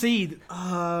 Nadim, and Saeed.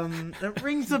 That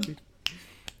rings a.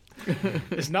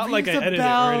 It's not like I edited it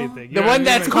or anything. The one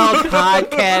that's called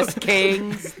Podcast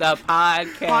Kings. The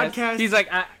podcast. He's like.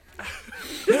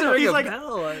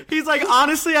 He's like,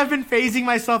 honestly, I've been phasing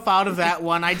myself out of that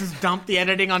one. I just dumped the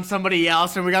editing on somebody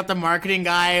else, and we got the marketing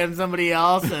guy and somebody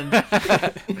else, and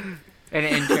an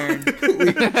intern.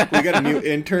 we got a new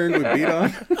intern with beat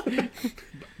on.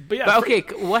 But okay,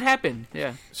 what happened?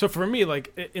 Yeah. So for me,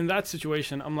 like in that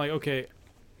situation, I'm like, okay,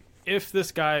 if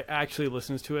this guy actually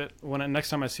listens to it, next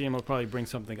time I see him, I'll probably bring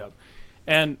something up.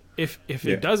 And if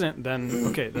it doesn't, then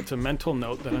okay, that's a mental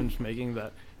note that I'm just making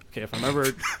that. Okay, if I'm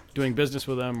ever doing business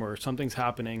with him or something's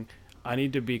happening, I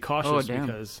need to be cautious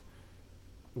because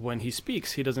when he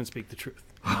speaks, he doesn't speak the truth.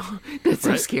 That's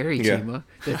so scary, Chima.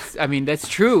 That's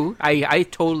true. I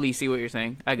totally see what you're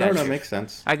saying. I got you. No, that makes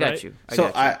sense. I got you.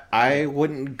 I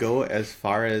wouldn't go as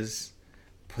far as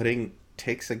putting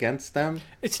ticks against them.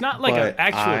 It's not like an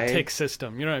actual tick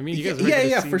system. You know what I mean? You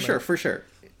guys for sure.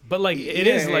 But like it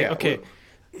is okay.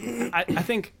 I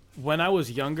think when I was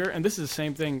younger, and this is the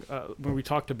same thing when we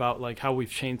talked about like how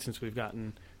we've changed since we've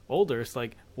gotten older. It's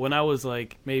like when I was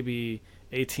like maybe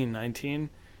 18, 19,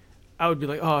 I would be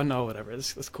like, oh no, whatever,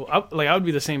 that's cool. I would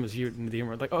be the same as you,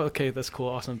 Nadim. Like, oh okay, that's cool,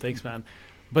 awesome, thanks, man.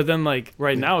 But then like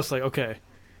right now, it's like, okay,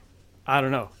 I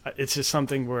don't know. It's just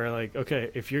something where like,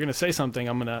 okay, if you're gonna say something,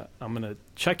 I'm gonna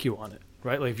check you on it,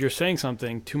 right? Like if you're saying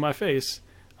something to my face,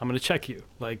 I'm gonna check you.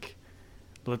 Like,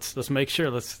 let's make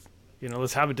sure. Let's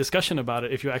have a discussion about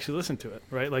it if you actually listen to it,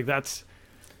 right? Like that's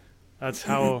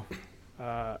how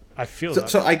I feel.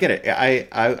 So I get it.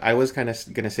 I was kind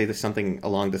of going to say this something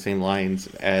along the same lines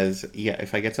as,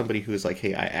 if I get somebody who's like,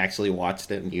 hey, I actually watched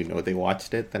it and they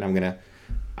watched it, then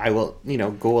I will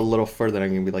go a little further. I'm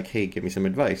going to be like, hey, give me some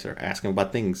advice or ask them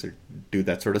about things or do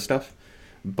that sort of stuff.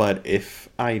 But if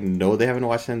I know they haven't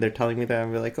watched it and they're telling me that,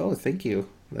 I'm like, oh, thank you.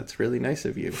 That's really nice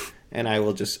of you. And I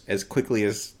will just, as quickly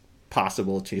as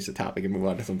possible, change the topic and move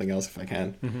on to something else if I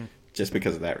can, just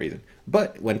because of that reason.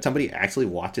 But when somebody actually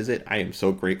watches it, I am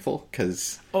so grateful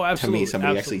because to me,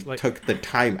 somebody actually took the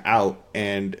time out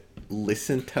and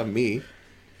listened to me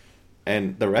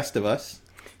and the rest of us.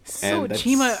 So,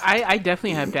 Chima, I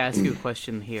definitely have to ask you a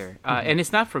question here. And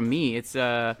it's not from me. It's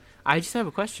I just have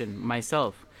a question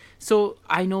myself. So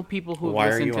I know people who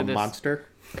listen to this. Why are you a monster?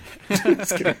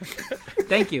 Just kidding.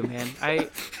 Thank you, man.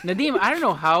 Nadim, I don't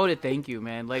know how to thank you,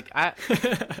 man. Like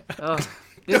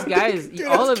this guy is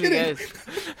all of kidding. You guys.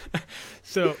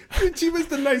 So Chima's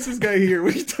the nicest guy here.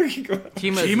 What are you talking about?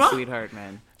 Chima's a sweetheart,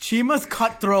 man. Chima's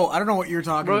cutthroat. I don't know what you're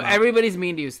talking about. Everybody's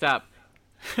mean to you. Stop.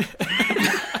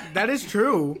 That is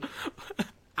true.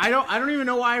 I don't even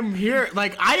know why I'm here.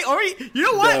 Like I already, you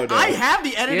know what? No. I have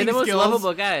the editing skills. You're the most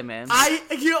lovable guy, man.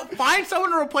 Find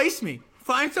someone to replace me.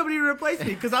 Find somebody to replace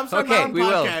me because I'm starting my own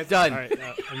podcast. Done. All right,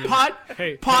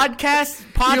 Podcast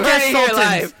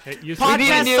Sultans. Hey, we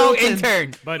need a new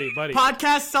intern. Buddy.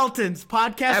 Podcast Sultans.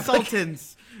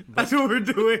 That's what we're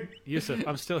doing. Yusuf,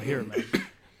 I'm still here, man.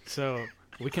 So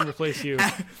we can replace you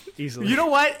easily. You know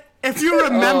what? If you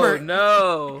remember,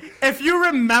 if you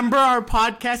remember our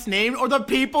podcast name or the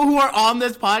people who are on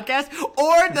this podcast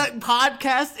or the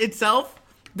podcast itself,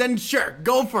 then sure,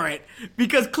 go for it.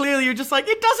 Because clearly you're just like,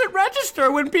 it doesn't register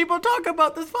when people talk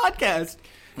about this podcast.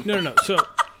 No. So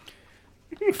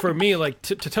for me, like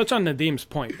to touch on Nadim's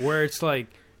point, where it's like,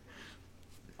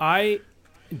 I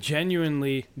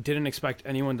genuinely didn't expect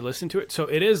anyone to listen to it. So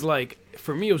it is like,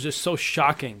 for me, it was just so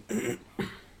shocking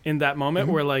in that moment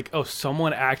where like, oh,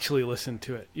 someone actually listened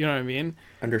to it. You know what I mean?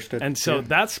 Understood. And so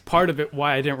that's part of it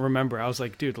why I didn't remember. I was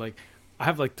like, dude, like I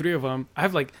have like 3 of them. I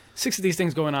have like 6 of these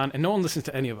things going on and no one listens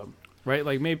to any of them. Right?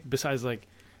 Like maybe besides like,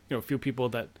 you know, a few people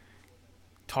that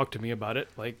talk to me about it.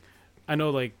 Like I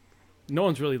know like no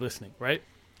one's really listening. Right?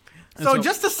 So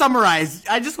just to summarize,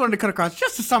 I just wanted to cut across,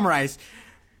 just to summarize,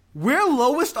 we're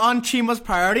lowest on Chima's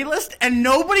priority list, and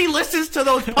nobody listens to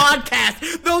those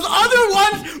podcasts. Those other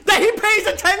ones that he pays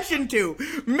attention to.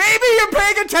 Maybe you're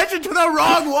paying attention to the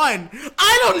wrong one.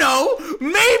 I don't know.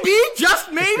 Maybe,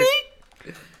 just maybe.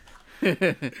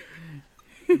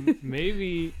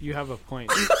 Maybe you have a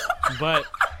point, but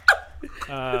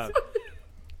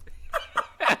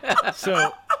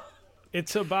so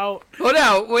it's about. Hold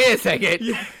on, wait a second.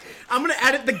 Yeah, I'm gonna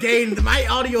edit the gain. My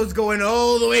audio's going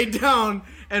all the way down.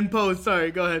 And post.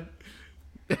 Sorry, go ahead.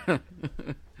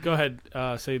 Go ahead,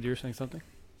 Said, you're saying something?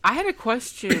 I had a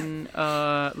question.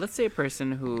 Let's say a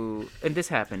person who, and this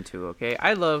happened too, okay?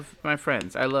 I love my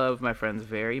friends. I love my friends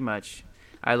very much.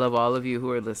 I love all of you who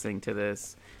are listening to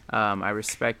this. I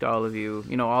respect all of you.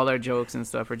 You know, all our jokes and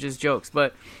stuff are just jokes.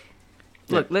 But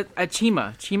look,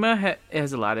 Chima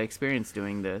has a lot of experience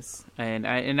doing this. And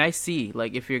I see,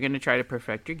 like, if you're going to try to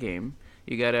perfect your game,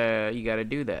 you gotta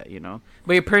do that, you know.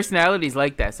 But your personality's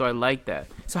like that, so I like that.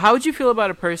 So how would you feel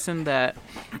about a person that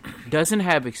doesn't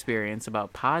have experience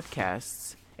about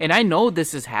podcasts? And I know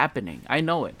this is happening. I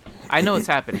know it. I know it's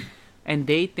happening. And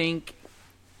they think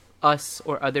us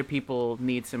or other people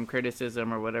need some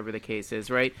criticism or whatever the case is,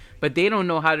 right? But they don't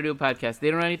know how to do a podcast. They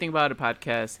don't know anything about a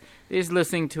podcast. They're just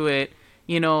listening to it,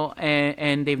 you know,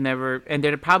 and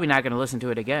they're probably not going to listen to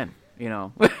it again, you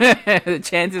know. The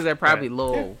chances are probably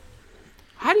low.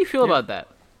 How do you feel about that?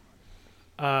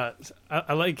 I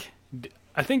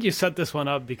think you set this one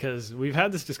up because we've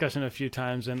had this discussion a few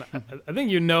times, and I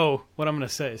think you know what I'm going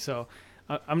to say. So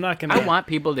I'm not going to. I want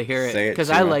people to hear it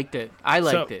because I liked it.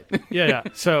 it. Yeah.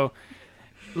 So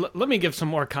let me give some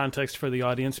more context for the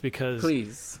audience because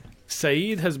please.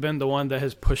 Saeed has been the one that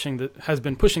has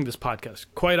been pushing this podcast.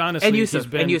 Quite honestly, and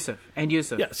Yusuf. Yeah, and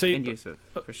Yusuf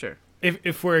for sure.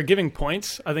 If we're giving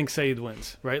points, I think Saeed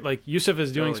wins, right? Like Yusuf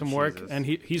is doing some work, and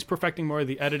he's perfecting more of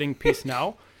the editing piece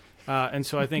now, and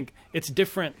so I think it's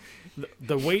different.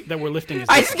 The weight that we're lifting is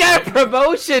different. I just got a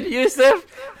promotion, Yusuf.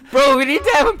 Bro, we need to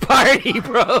have a party,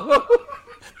 bro.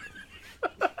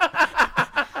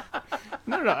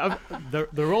 No.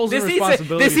 The roles and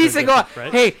responsibilities. This needs to go.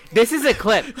 Right? Hey, this is a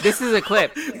clip. This is a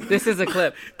clip. This is a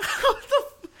clip.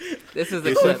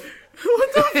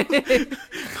 What the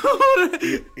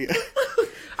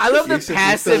I love the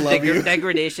passive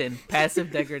degradation.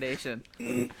 Passive degradation.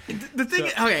 The thing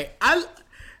is, okay,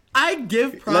 I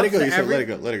give props let it go, to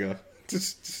let it go.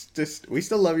 Just, we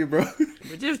still love you, bro.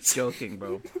 We're just joking,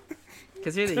 bro.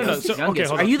 Because you're the youngest. Okay,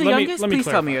 are you the youngest? Please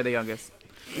tell me you're the youngest.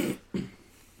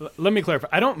 Let me clarify.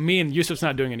 I don't mean Yusuf's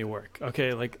not doing any work.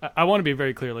 Okay, like I want to be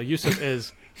very clear. Like Yusuf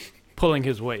is pulling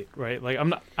his weight, right? Like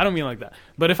I don't mean like that.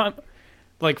 But if I'm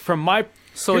like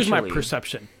here's my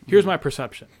perception. Here's my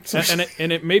perception,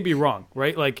 and it may be wrong,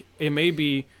 right? Like it may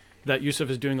be that Yusuf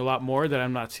is doing a lot more that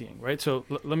I'm not seeing, right? So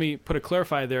let me put a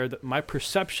clarify there. That my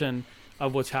perception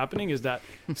of what's happening is that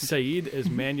Saeed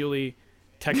is manually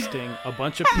texting a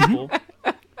bunch of people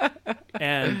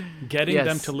and getting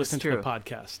them to listen to the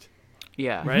podcast.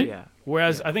 Yeah. Right? Yeah.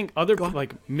 Whereas I think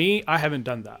like me, I haven't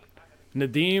done that.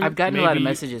 Nadim, I've gotten a lot of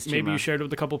messages. Maybe you shared it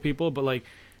with a couple people, but like,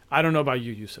 I don't know about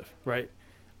you, Yusuf, right?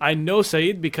 I know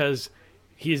Saeed because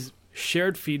he's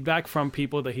shared feedback from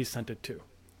people that he's sent it to,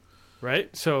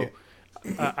 right? So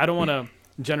I don't want to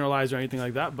generalize or anything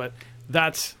like that, but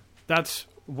that's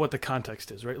what the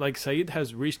context is, right? Like Saeed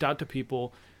has reached out to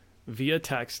people via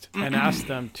text and asked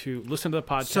them to listen to the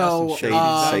podcast. So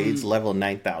Saeed's level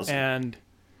 9,000. And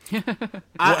we've gotten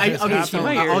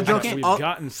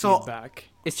feedback.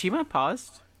 Is Chima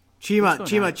paused? Chima,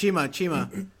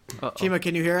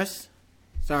 can you hear us?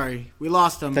 Sorry, we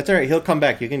lost him. That's all right. He'll come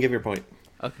back. You can give your point.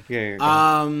 Okay.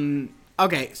 Yeah.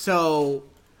 Okay, so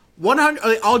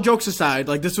 100. All jokes aside,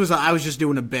 like this was, I was just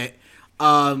doing a bit.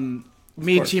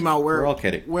 Me and Chima, we're all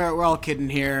kidding. We're all kidding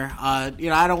here. I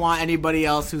don't want anybody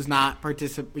else who's not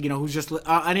who's just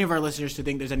any of our listeners to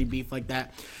think there's any beef like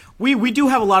that. We do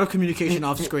have a lot of communication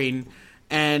off screen,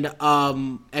 and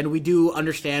we do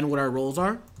understand what our roles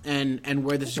are and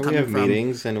where this is coming from. We have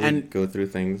meetings and we go through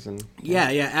things and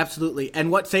yeah, absolutely.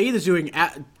 And what Saeed is doing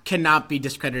cannot be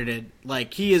discredited.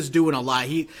 Like, he is doing a lot.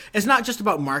 It's not just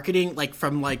about marketing, like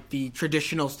from like the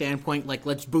traditional standpoint, like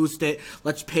let's boost it,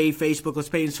 let's pay Facebook, let's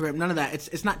pay Instagram. None of that.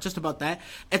 It's not just about that.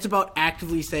 It's about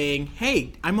actively saying,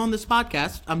 hey, I'm on this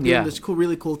podcast. I'm doing this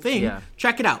really cool thing. Yeah.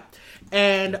 Check it out.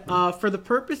 And for the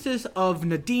purposes of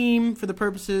Nadim, for the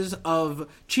purposes of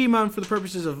Chima, and for the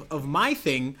purposes of my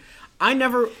thing, I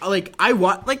never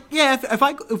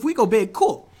if we go big,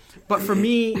 cool. But for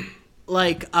me,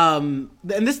 like, and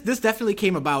this definitely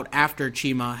came about after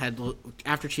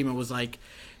Chima was like,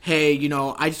 hey,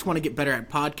 I just want to get better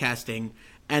at podcasting.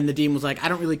 And Nadim was like, I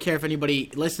don't really care if anybody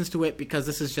listens to it because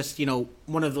this is just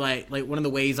one of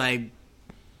the ways I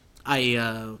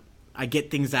get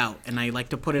things out, and I like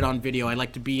to put it on video. I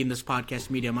like to be in this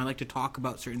podcast medium. I like to talk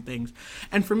about certain things.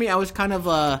 And for me, I was kind of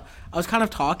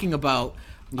talking about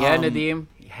Nadim,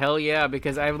 hell yeah,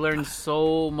 because I've learned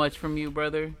so much from you,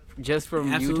 brother, just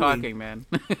from you talking, man.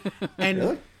 And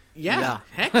really? Heck yeah.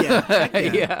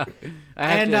 Yeah, I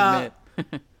have to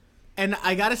admit. And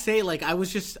I gotta say, like, I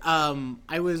was just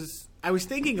I was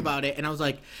thinking about it, and I was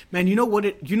like, man, you know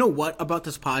what about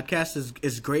this podcast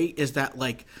is great is that,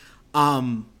 like,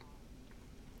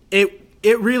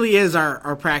 it really is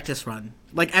our practice run.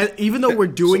 Like, even though we're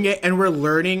doing it and we're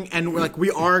learning and we're like,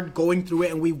 we are going through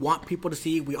it and we want people to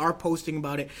see, we are posting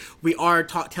about it, we are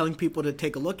telling people to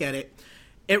take a look at it.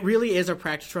 It really is our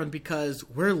practice run because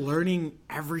we're learning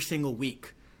every single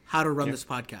week how to run this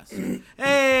podcast.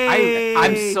 Hey,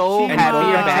 I'm so happy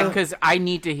you're back because I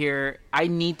need to hear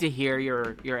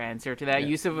your answer to that.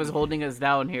 Yusuf was holding us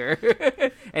down here,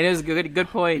 and it was good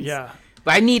points. Yeah,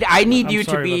 but I need you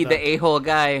to be the a-hole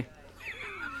guy.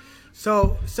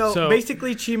 So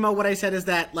basically, Chima, what I said is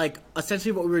that, like,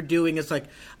 essentially what we were doing is, like,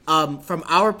 from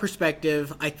our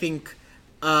perspective, I think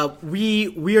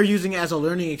we are using it as a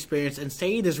learning experience, and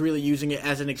Saeed is really using it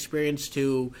as an experience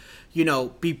to,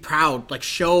 be proud, like,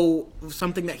 show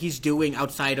something that he's doing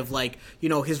outside of, like,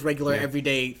 his regular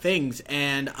everyday things.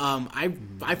 And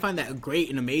I find that great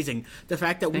and amazing. The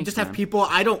fact that we just have people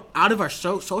out of our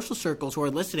social circles who are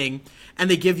listening, and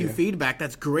they give you feedback.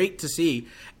 That's great to see.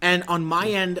 And on my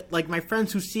end, like, my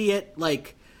friends who see it,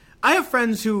 like, I have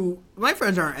friends my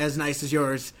friends aren't as nice as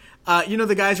yours.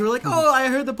 The guys who are like, oh, I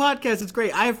heard the podcast, it's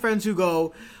great. I have friends who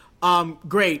go,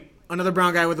 great, another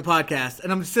brown guy with a podcast.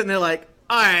 And I'm sitting there like,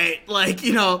 all right, like,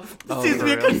 this seems to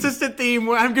be a consistent theme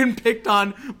where I'm getting picked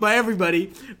on by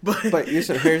everybody. But here's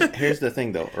the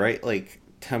thing, though, right? Like,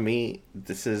 to me,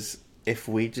 this is, if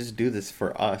we just do this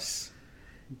for us,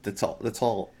 that's all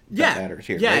that matters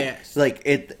here. Yeah, right? yeah.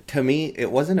 Like, to me,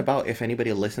 it wasn't about if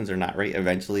anybody listens or not, right?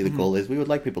 Eventually, the goal is we would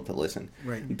like people to listen.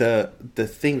 Right. The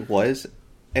thing was,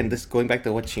 and this going back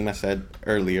to what Chima said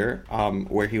earlier,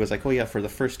 where he was like, oh yeah, for the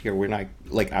first year, we're not,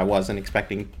 like, I wasn't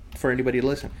expecting for anybody to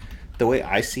listen. The way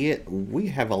I see it, we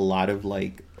have a lot of,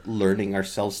 like, learning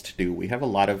ourselves to do. We have a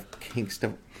lot of kinks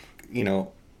to,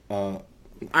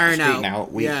 iron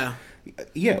out. We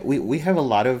have a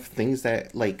lot of things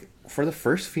that, like, for the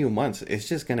first few months, it's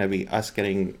just gonna be us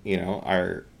getting,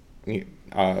 our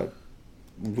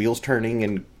wheels turning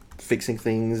and fixing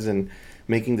things and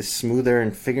making this smoother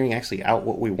and figuring actually out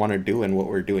what we want to do and what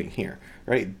we're doing here,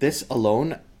 right? This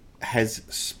alone has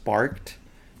sparked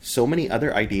so many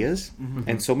other ideas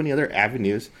and so many other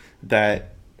avenues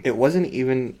that it wasn't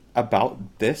even about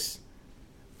this,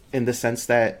 in the sense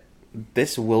that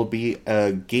this will be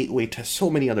a gateway to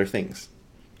so many other things.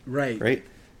 Right?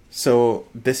 So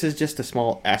this is just a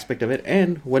small aspect of it,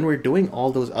 and when we're doing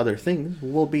all those other things,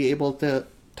 we'll be able to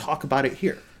talk about it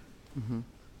here.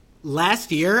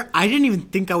 Last year, I didn't even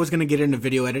think I was going to get into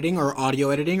video editing or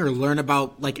audio editing or learn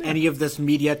about, like, any of this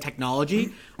media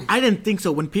technology. I didn't think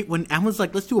so. When Emma's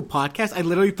like, let's do a podcast, I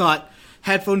literally thought,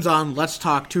 headphones on, let's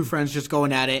talk, two friends just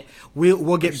going at it.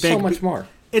 We'll get big. So much more.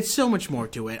 It's so much more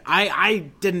to it. I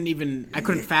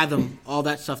couldn't fathom all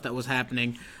that stuff that was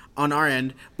happening on our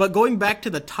end. But going back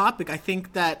to the topic, I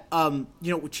think that,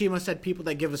 Chima said people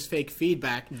that give us fake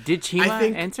feedback. Did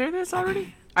Chima answer this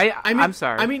already? I'm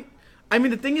sorry. I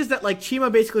mean, the thing is that, like,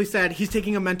 Chima basically said he's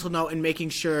taking a mental note and making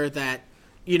sure that,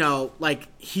 like,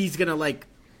 he's going to, like,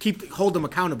 hold them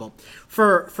accountable.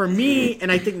 For me,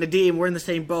 and I think Nadim, we're in the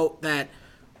same boat, that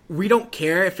we don't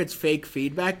care if it's fake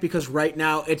feedback because right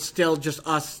now it's still just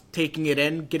us taking it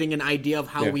in, getting an idea of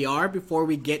how we are before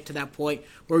we get to that point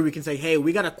where we can say, hey,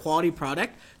 we got a quality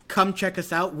product. Come check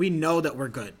us out. We know that we're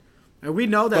good. And we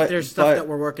know that there's stuff that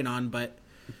we're working on, but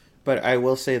I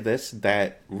will say this,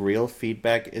 that real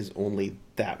feedback is only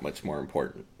that much more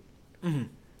important. Mm-hmm.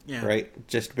 Yeah. Right?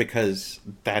 Just because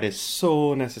that is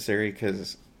so necessary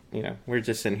because, you know, we're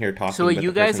just sitting here talking, but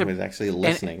you the guys person are was actually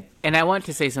listening. And I want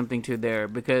to say something too there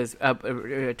because,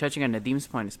 touching on Nadim's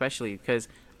point especially, because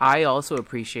I also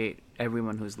appreciate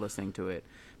everyone who's listening to it.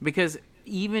 Because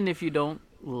even if you don't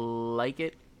like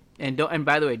it, and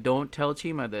by the way, don't tell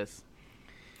Chima this.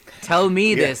 Tell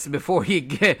me this before you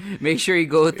make sure you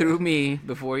go through me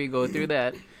before you go through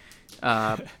that.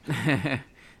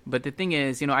 But the thing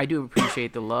is, you know, I do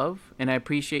appreciate the love, and I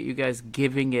appreciate you guys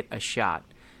giving it a shot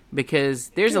because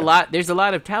there's a lot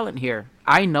of talent here.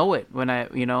 I know it when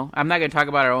I'm not going to talk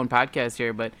about our own podcast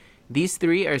here, but these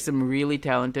three are some really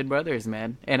talented brothers,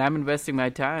 man, and I'm investing my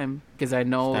time because I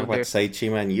know. Talk about Said,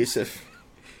 Chima, and Yusuf.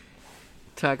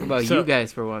 Talk about you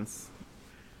guys for once.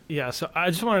 Yeah, so I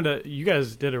just wanted to. You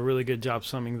guys did a really good job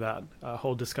summing that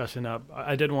whole discussion up.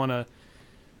 I did want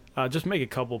to just make a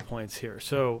couple points here.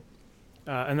 So,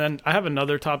 and then I have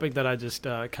another topic that I just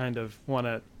kind of want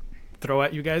to throw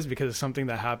at you guys because it's something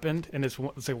that happened, and it's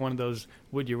like one of those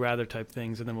would you rather type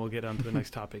things, and then we'll get on to the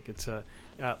next topic. It's a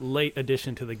late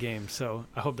addition to the game, so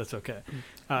I hope that's okay.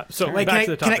 So wait, back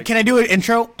to the topic. Can I do an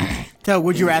intro to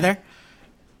Would You Rather?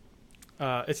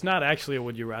 It's not actually a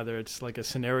would you rather. It's like a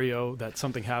scenario that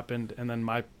something happened, and then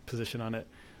my position on it.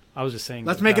 I was just saying.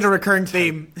 Let's make it a recurring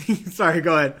theme. Sorry,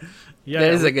 go ahead. Yeah,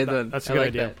 that is a good one. That's a good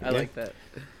idea. I like that.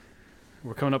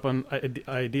 We're coming up on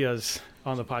ideas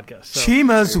on the podcast. So.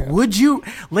 Chima's Would You...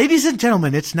 Ladies and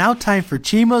gentlemen, it's now time for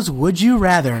Chima's Would You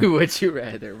Rather. Would you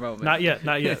rather moment. Not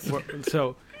yet.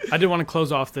 So I did want to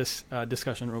close off this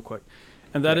discussion real quick.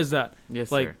 And that is that,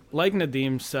 like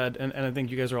Nadim said, and I think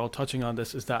you guys are all touching on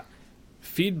this, is that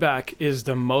feedback is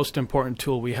the most important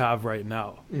tool we have right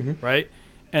now, right?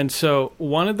 And so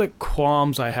one of the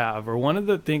qualms I have, or one of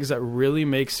the things that really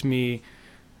makes me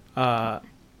a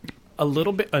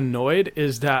little bit annoyed,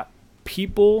 is that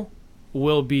people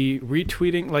will be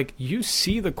retweeting, like, you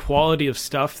see the quality of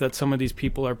stuff that some of these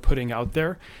people are putting out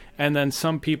there, and then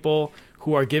some people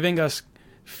who are giving us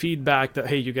feedback that,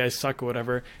 hey, you guys suck or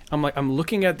whatever, I'm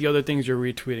looking at the other things you're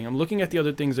retweeting, I'm looking at the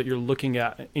other things that you're looking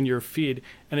at in your feed,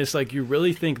 and it's like, you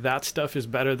really think that stuff is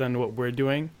better than what we're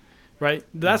doing, right?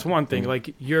 That's one thing.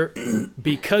 Like, you're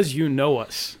because you know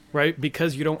us, right?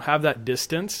 Because you don't have that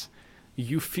distance,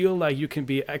 you feel like you can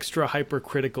be extra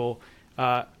hypercritical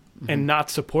and not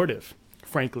supportive,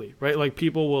 frankly, right? Like,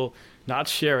 people will not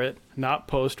share it, not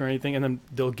post or anything, and then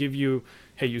they'll give you,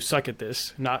 hey, you suck at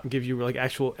this, not give you like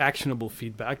actual actionable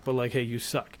feedback, but like, hey, you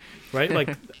suck, right?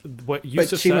 Like what you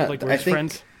said, like we're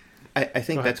friends. I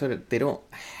think that's what they don't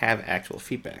have actual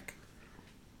feedback.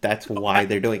 That's why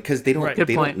they're doing, because they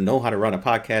don't know how to run a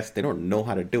podcast. They don't know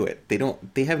how to do it.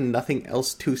 They have nothing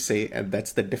else to say, and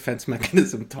that's the defense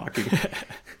mechanism talking,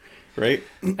 right?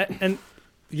 And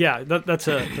yeah, that's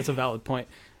a valid point.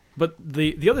 But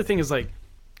the other thing is, like,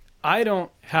 I don't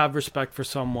have respect for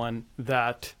someone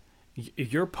that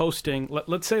you're posting.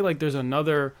 Let's say like there's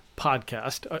another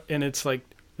podcast and it's like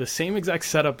the same exact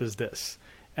setup as this.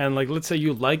 And like, let's say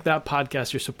you like that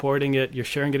podcast, you're supporting it, you're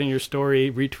sharing it in your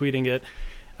story, retweeting it.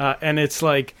 And it's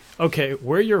like, okay,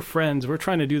 we're your friends. We're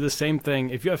trying to do the same thing.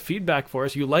 If you have feedback for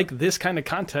us, you like this kind of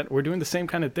content, we're doing the same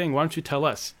kind of thing. Why don't you tell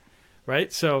us?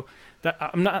 Right. So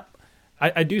that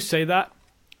I do say that,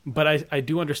 but I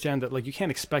do understand that, like, you can't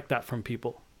expect that from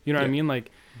people. You know what I mean?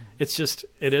 Like, it's just,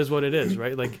 it is what it is,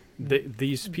 right? Like,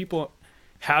 these people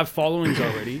have followings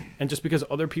already, and just because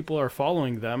other people are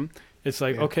following them, it's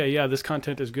like, okay, yeah, this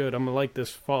content is good. I'm gonna like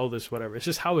this, follow this, whatever. It's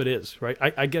just how it is, right?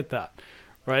 I get that,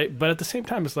 right? But at the same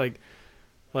time, it's like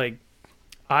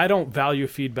I don't value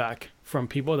feedback from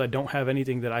people that don't have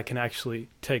anything that I can actually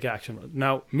take action with.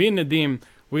 Now, me and Nadim,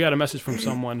 we got a message from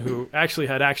someone who actually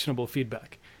had actionable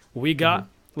feedback. We got,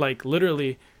 like,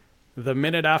 literally the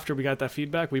minute after we got that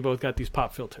feedback, we both got these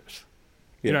pop filters.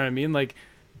 You know what I mean? Like,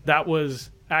 that was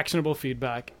actionable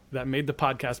feedback that made the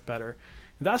podcast better.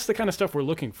 That's the kind of stuff we're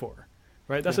looking for,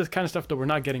 right? That's the kind of stuff that we're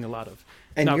not getting a lot of.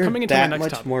 And now, you're coming into that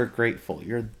much more grateful.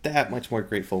 You're that much more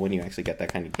grateful when you actually get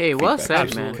that kind of feedback. Well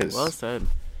said, man. Well said.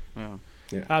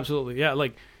 Yeah. Absolutely. Yeah,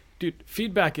 like, dude,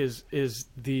 feedback is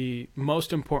the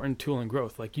most important tool in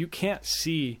growth. Like, you can't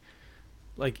see,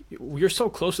 like, you're so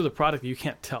close to the product that you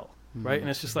can't tell, right? And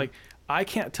it's just like, I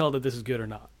can't tell that this is good or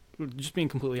not. Just being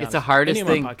completely honest. It's the hardest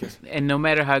thing, and no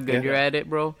matter how good you're at it,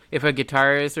 bro, if a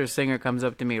guitarist or singer comes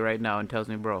up to me right now and tells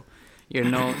me, bro, You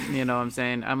know what I'm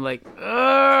saying? I'm like,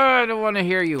 I don't want to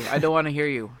hear you. I don't want to hear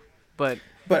you. But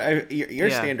your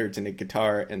standards in a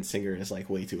guitar and singer is like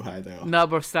way too high though. No,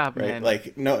 bro, stop, right? man.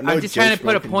 Like no. I'm just trying to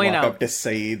put a point out. Up to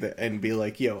Saeed and be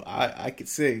like, "Yo, I could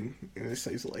sing," and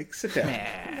Saeed's like, "Sit down."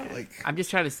 Like, I'm just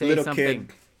trying to say something.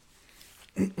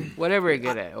 Kid. Whatever you're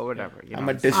good at, or whatever. I'm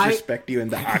gonna disrespect you in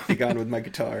the octagon with my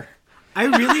guitar. I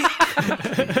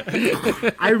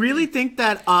really think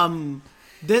that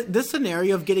this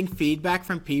scenario of getting feedback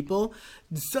from people,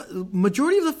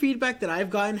 majority of the feedback that I've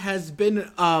gotten has been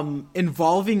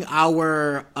involving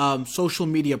our social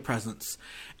media presence,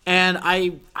 and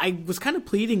I was kind of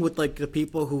pleading with like the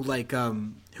people who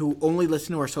who only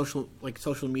listen to our social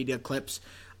media clips.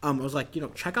 I was like,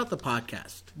 check out the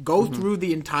podcast. Go through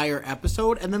the entire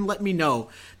episode and then let me know.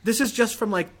 This is just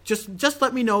from just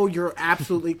let me know you're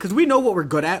absolutely, because we know what we're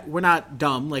good at. We're not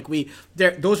dumb. Like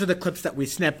those are the clips that we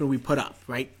snip and we put up,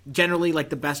 right? Generally, like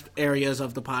the best areas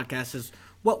of the podcast is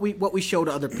what we show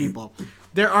to other people.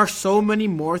 There are so many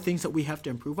more things that we have to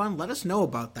improve on. Let us know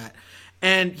about that.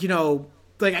 And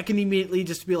like I can immediately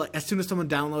just be like, as soon as someone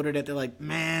downloaded it, they're like,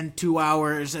 man, 2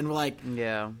 hours, and we're like,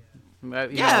 yeah.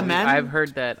 Man. I've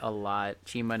heard that a lot.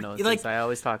 Chima knows this. I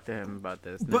always talk to him about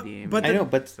this. But I know,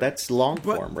 but that's long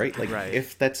form, right? Like,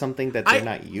 if that's something that they're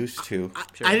not used to.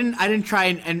 I didn't try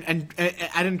and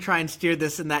I didn't try and steer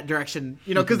this in that direction,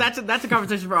 because that's a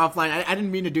conversation for offline. I didn't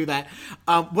mean to do that.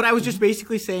 What I was just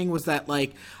basically saying was that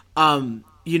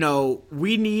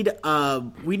we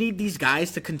need these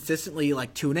guys to consistently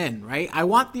tune in, right? I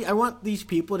want these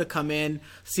people to come in,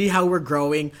 see how we're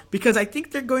growing, because I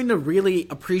think they're going to really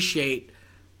appreciate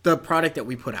the product that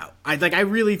we put out. I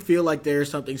really feel like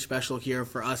there's something special here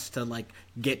for us to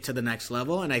get to the next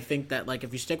level, and I think that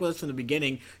if you stick with us from the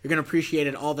beginning, you're going to appreciate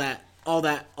it all that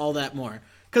more.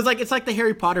 Because it's like the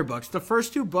Harry Potter books. The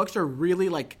first 2 books are really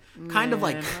kind of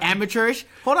amateurish.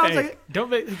 Hold on a second. Don't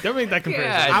make that comparison.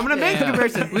 Yeah, I'm gonna make the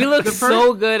comparison. We look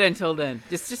so good until then.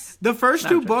 Just the first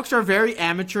 2 books are very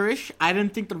amateurish. I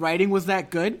didn't think the writing was that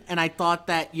good, and I thought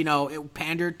that it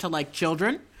pandered to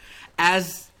children.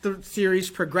 As the series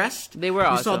progressed, they were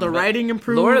awesome. We saw the writing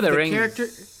improve. Lord of the Rings. Character.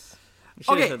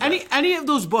 Okay, any of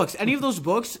those books,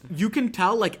 you can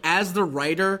tell as the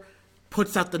writer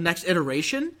puts out the next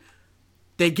iteration,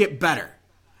 they get better.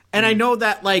 And I know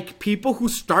that people who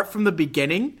start from the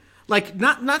beginning,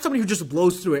 not somebody who just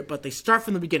blows through it, but they start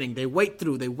from the beginning, they wait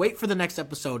for the next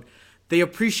episode, they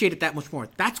appreciate it that much more.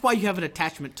 That's why you have an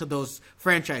attachment to those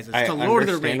franchises, to Lord of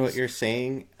the Rings. I understand what you're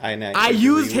saying. I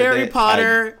used Harry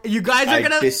Potter. You guys are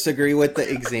gonna... I disagree with the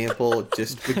example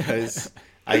just because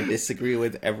I disagree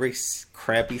with every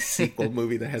crappy sequel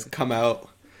movie that has come out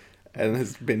and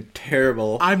has been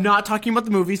terrible. I'm not talking about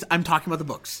the movies. I'm talking about the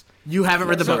books. You haven't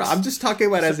read the books. I'm just talking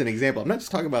about as an example. I'm not just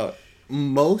talking about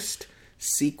most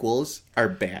sequels are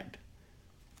bad.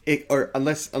 Or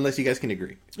unless you guys can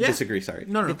agree. Yeah. Disagree, sorry.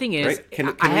 No. The thing is, right?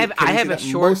 Can I have a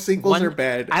short... Most sequels are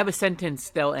bad. I have a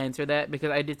sentence that'll answer that because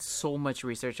I did so much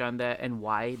research on that and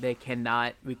why we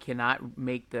cannot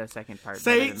make the second part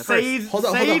better than the first. Hold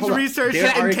on. Research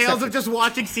that entails of just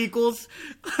watching sequels.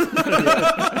 Yep.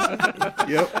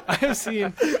 I have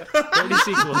seen 30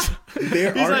 sequels.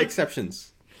 There are exceptions.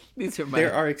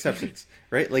 There are exceptions,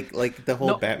 right? Like the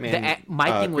whole Batman.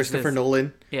 My thing was Christopher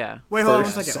Nolan. Yeah. Wait, hold on a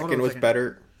second. Second was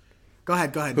better. Go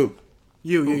ahead. Who?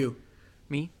 You.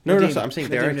 Me? No. So I'm saying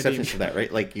there are exceptions to that,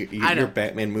 right? Like your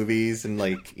Batman movies and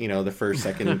the first,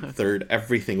 second, third,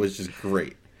 everything was just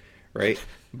great, right?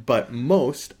 But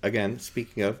most, again,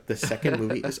 speaking of, the second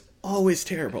movie is always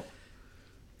terrible.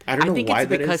 I don't know why that is. I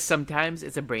think it's because sometimes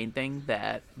it's a brain thing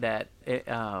that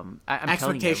I'm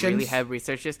telling you, I really have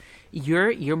researched this.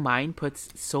 Your mind puts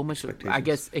so much, I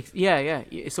guess,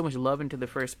 so much love into the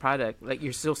first product.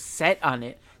 You're so set on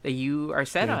it that you are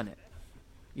set on it.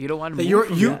 You don't want to move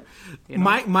from that. You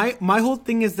know? My whole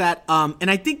thing is that,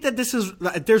 and I think that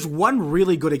there's one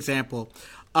really good example.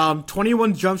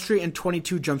 21 Jump Street and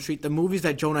 22 Jump Street, the movies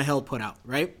that Jonah Hill put out,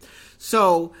 right?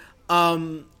 So,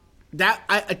 to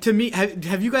me,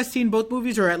 have you guys seen both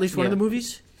movies or at least one of the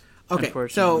movies? Okay,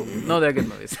 so no, they're good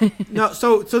movies. No,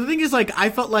 so the thing is, I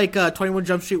felt like 21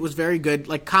 Jump Street was very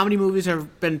good. Comedy movies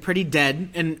have been pretty dead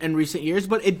in recent years,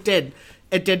 but it did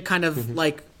kind of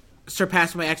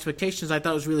surpass my expectations. I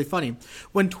thought it was really funny.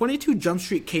 When 22 Jump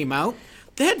Street came out,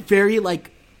 they had very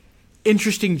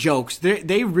interesting jokes.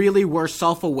 They really were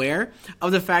self-aware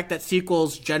of the fact that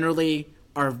sequels generally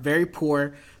are very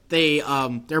poor.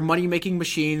 They're money-making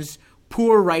machines,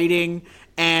 poor writing,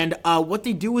 and what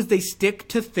they do is they stick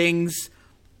to things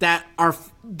that are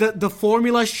the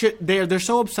formula. They're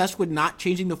so obsessed with not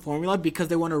changing the formula because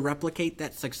they want to replicate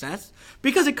that success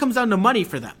because it comes down to money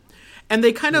for them. And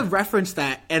they kind of reference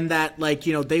that, and that, like,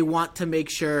 you know, they want to make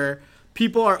sure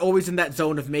people are always in that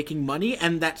zone of making money,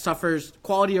 and that suffers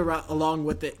quality along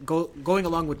with it. Going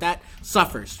along with that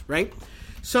suffers, right?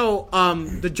 So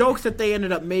the jokes that they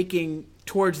ended up making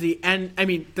towards the end, I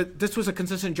mean, this was a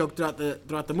consistent joke throughout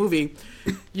the movie.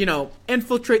 You know,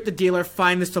 infiltrate the dealer,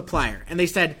 find the supplier, and they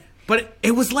said, but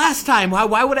it was last time.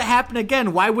 Why would it happen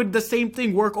again? Why would the same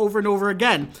thing work over and over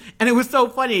again? And it was so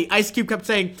funny. Ice Cube kept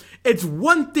saying, it's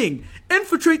one thing.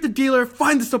 Infiltrate the dealer,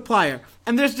 find the supplier.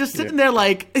 And they're just sitting there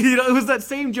like, you know, it was that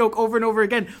same joke over and over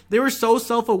again. They were so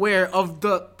self-aware of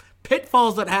the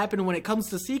pitfalls that happen when it comes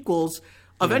to sequels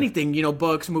of anything, you know,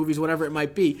 books, movies, whatever it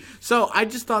might be. So I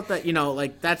just thought that, you know,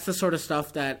 like, that's the sort of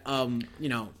stuff that, you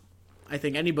know, I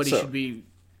think anybody should be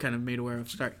kind of made aware of.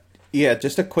 Start. Yeah,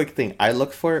 just a quick thing. I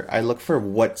look for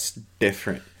what's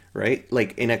different, right?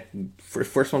 Like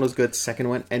first one was good, second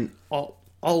one, and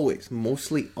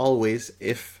mostly always,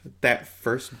 if that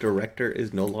first director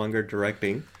is no longer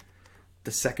directing,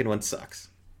 the second one sucks.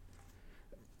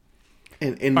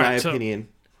 In my opinion.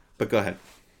 But go ahead.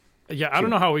 Yeah, I don't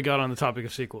know how we got on the topic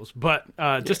of sequels, but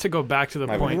just to go back to the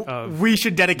point of... We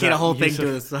should dedicate a whole thing to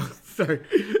this. So, sorry.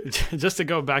 Just to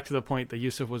go back to the point that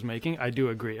Yusuf was making, I do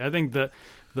agree. I think the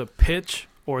pitch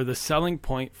or the selling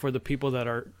point for the people that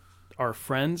are our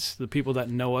friends, the people that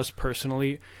know us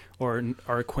personally or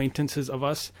are acquaintances of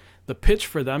us, the pitch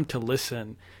for them to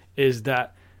listen is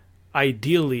that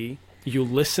ideally you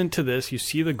listen to this, you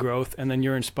see the growth, and then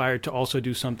you're inspired to also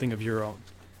do something of your own.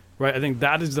 Right? I think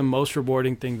that is the most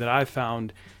rewarding thing that I've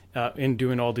found in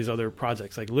doing all these other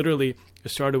projects. Like, literally, it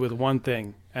started with one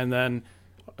thing, and then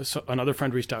another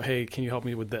friend reached out, hey, can you help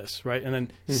me with this? Right? And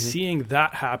then seeing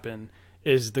that happen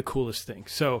is the coolest thing.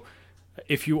 So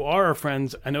if you are our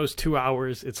friends, I know it's 2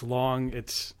 hours, it's long,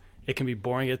 it can be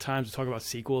boring at times to talk about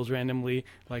sequels randomly.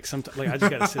 Like, sometimes, like, I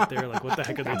just got to sit there, like, what the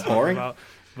heck are they talking about?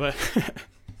 But...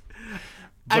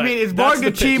 I mean, it's boring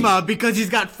to Chima because he's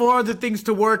got 4 other things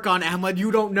to work on, Ahmad.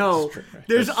 You don't know.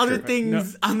 There's other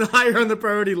things higher on the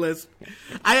priority list.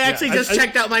 I actually just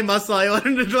checked out my muscle. I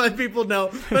wanted to let people know.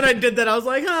 When I did that, I was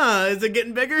like, is it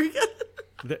getting bigger?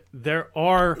 There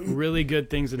are really good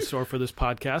things in store for this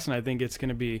podcast, and I think it's going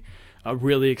to be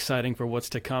really exciting for what's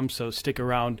to come. So stick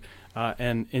around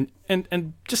and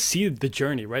just see the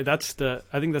journey, right? I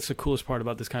think that's the coolest part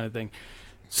about this kind of thing.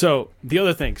 So, the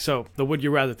other thing, the would you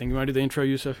rather thing. You want to do the intro,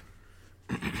 Yusuf?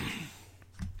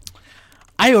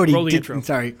 I already Roll the did. Intro.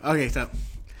 Sorry. Okay, so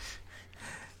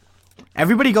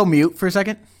everybody go mute for a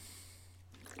second.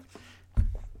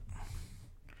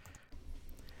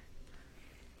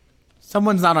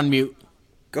 Someone's not on mute.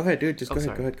 Go ahead, dude. Just go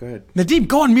ahead. Nadeem,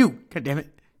 go on mute. God damn it.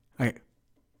 Okay.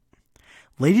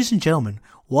 Ladies and gentlemen,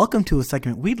 welcome to a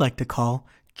segment we'd like to call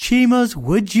Chima's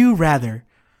Would You Rather.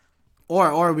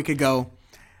 Or we could go...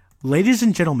 Ladies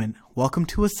and gentlemen, welcome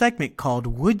to a segment called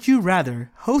Would You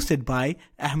Rather, hosted by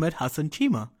Ahmed Hassan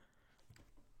Chima.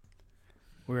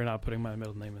 We're not putting my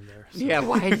middle name in there. So. Yeah,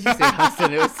 why did you say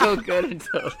Hassan? It was so good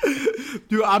until...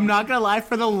 Dude, I'm not going to lie,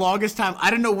 for the longest time, I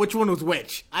didn't know which one was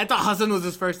which. I thought Hassan was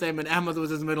his first name and Ahmed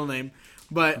was his middle name.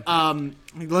 But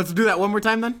let's do that one more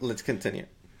time then. Let's continue.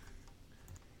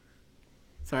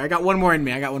 Sorry, I got one more in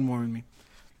me.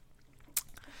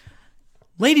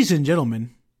 Ladies and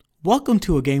gentlemen, welcome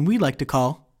to a game we like to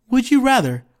call Would You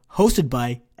Rather, hosted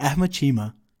by Ahmed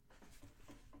Chima.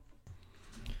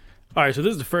 All right, so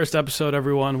this is the first episode,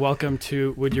 everyone. Welcome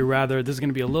to Would You Rather. This is going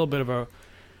to be a little bit of a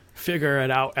figure it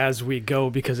out as we go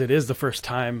because it is the first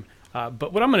time.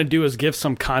 But what I'm going to do is give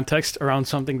some context around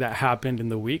something that happened in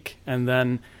the week, and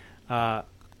then I'm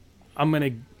going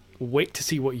to wait to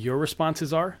see what your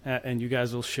responses are, and you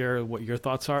guys will share what your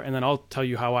thoughts are, and then I'll tell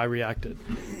you how I reacted.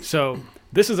 So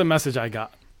this is a message I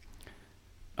got.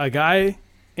 A guy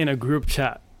in a group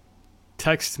chat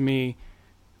texts me,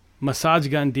 massage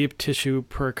gun, deep tissue,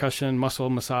 percussion,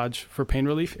 muscle massage for pain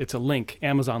relief. It's a link,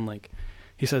 Amazon link.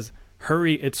 He says,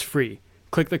 hurry, it's free.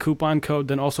 Click the coupon code,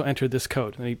 then also enter this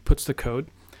code. And he puts the code.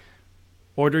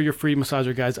 Order your free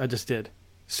massager, guys. I just did.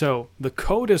 So the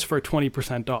code is for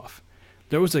 20% off.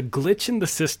 There was a glitch in the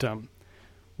system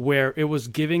where it was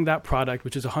giving that product,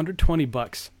 which is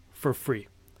 $120 for free.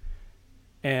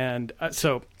 And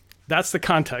so that's the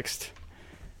context.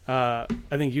 I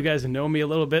think you guys know me a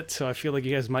little bit, so I feel like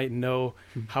you guys might know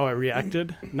how I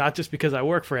reacted. Not just because I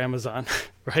work for Amazon,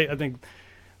 right? I think,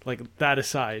 like, that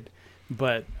aside.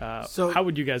 But how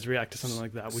would you guys react to something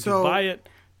like that? Would you buy it?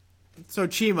 So,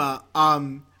 Chima,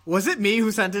 was it me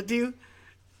who sent it to you?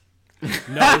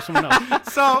 No, it was someone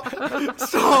else.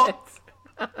 So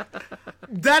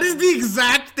That is the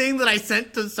exact thing that I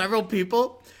sent to several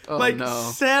people.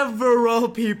 Oh, several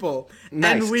people.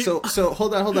 Nice. And so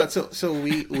hold on. So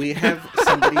we have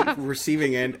somebody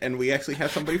receiving end, and we actually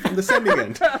have somebody from the sending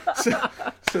end.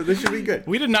 So this should be good.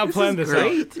 We did not plan this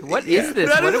out. What is this?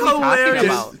 That what is are we hilarious. talking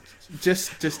about?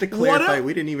 Just to clarify,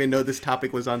 we didn't even know this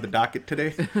topic was on the docket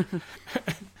today.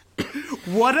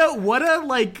 What a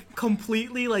like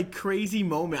completely like crazy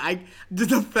moment.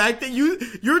 The fact that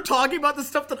you're talking about the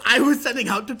stuff that I was sending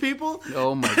out to people.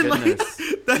 Oh my goodness.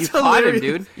 That's you caught him, hilarious.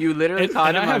 dude. You literally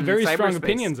caught him. And I have very strong cyberspace.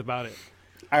 opinions about it.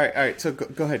 All right. So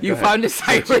go ahead. You found a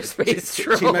cyberspace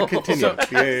troll. Chima, continue.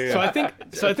 Yeah.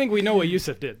 So I think we know what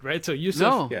Yusuf did, right? So Yusuf,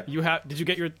 No. Yeah. Did you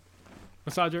get your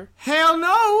massager? Hell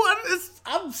no!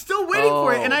 I'm still waiting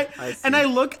for it, and I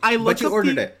look. But you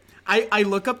ordered it. I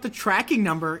look up the tracking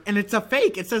number, and it's a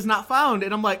fake. It says not found,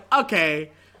 and I'm like,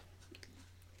 okay.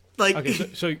 Like, okay,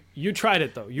 so you tried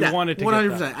it though. You Yeah, wanted to 100%,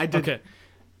 get that. I did. Okay,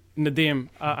 Nadim,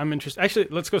 I'm interested. Actually,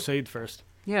 let's go Saeed first.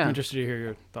 Yeah. I'm interested to hear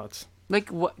your thoughts. Like,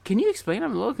 what? Can you explain?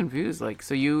 I'm a little confused. Like,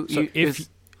 So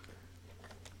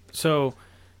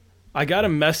I got a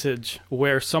message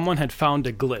where someone had found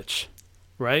a glitch,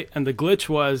 right? And the glitch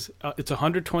was it's a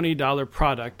 $120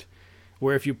 product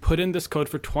where if you put in this code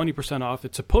for 20% off,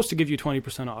 it's supposed to give you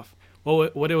 20% off. Well,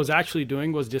 what it was actually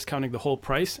doing was discounting the whole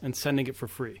price and sending it for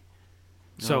free.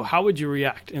 So how would you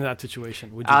react in that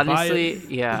situation? Would you honestly, buy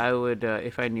it? yeah, I would.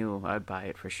 If I knew, I'd buy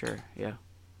it for sure. Yeah.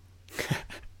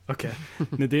 Okay.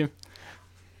 Nadim?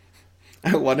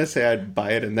 I want to say I'd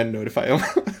buy it and then notify him.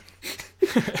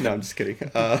 No, I'm just kidding.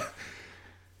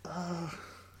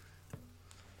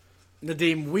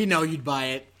 Nadim, we know you'd buy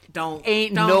it.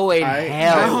 Ain't no way in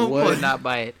hell I would would. not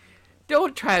buy it.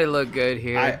 Don't try to look good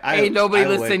here. I Ain't nobody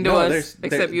would. listening to No, us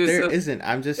except you. There isn't.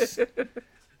 I'm just.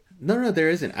 No, there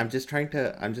isn't. I'm just trying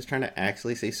to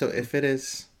actually say. So if it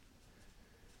is.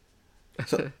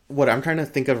 So what I'm trying to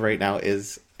think of right now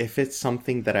is if it's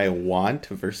something that I want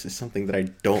versus something that I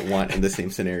don't want in the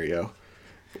same scenario,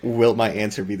 will my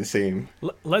answer be the same?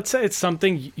 Let's say it's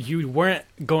something you weren't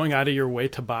going out of your way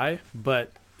to buy,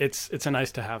 but it's a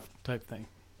nice to have type thing.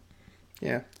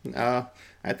 Yeah.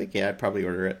 I think I'd probably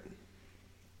order it.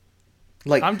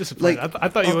 Like I'm disappointed. I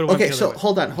thought you would have went okay, the so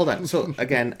other way. hold on. So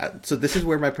again, so this is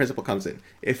where my principle comes in.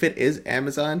 If it is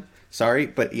Amazon, sorry,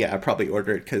 but yeah, I'd probably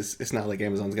order it because it's not like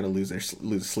Amazon's gonna lose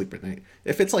sleep at night.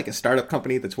 If it's like a startup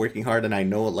company that's working hard and I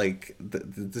know like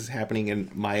this is happening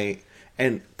in my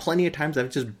and plenty of times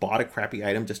I've just bought a crappy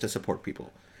item just to support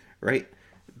people, right?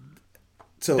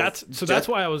 So that's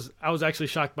why I was actually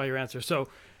shocked by your answer. So.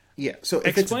 Yeah, so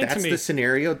if that's the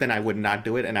scenario, then I would not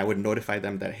do it, and I would notify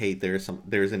them that hey, there's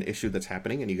an issue that's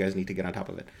happening, and you guys need to get on top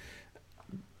of it.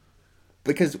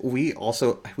 Because we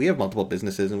have multiple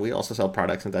businesses, and we also sell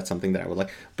products, and that's something that I would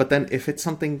like. But then if it's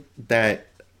something that,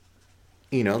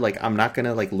 like I'm not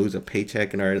gonna like lose a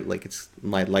paycheck, or like it's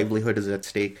my livelihood is at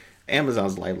stake.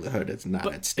 Amazon's livelihood is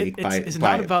not at stake. It's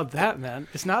not about that, man.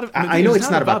 It's not. I know it's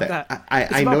not about that.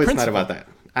 I know it's not about that.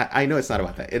 I know it's not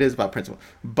about that. It is about principle.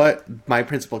 But my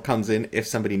principle comes in if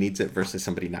somebody needs it versus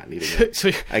somebody not needing it.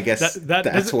 So I guess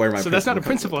that's where my So that's not a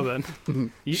principle then.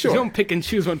 You don't pick and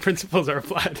choose when principles are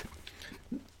applied.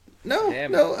 No,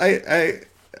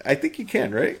 I think you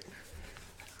can, right?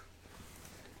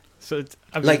 So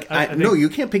no, you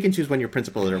can't pick and choose when your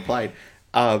principles are applied.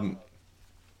 I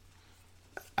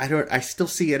still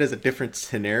see it as a different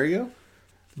scenario,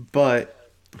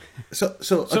 but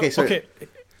okay.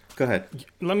 Go ahead.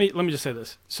 Let me just say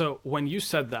this. So when you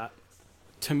said that,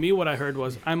 to me, what I heard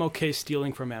was, I'm okay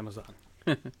stealing from Amazon.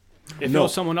 If it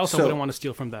was someone else, I wouldn't want to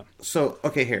steal from them. So,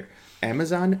 okay, here.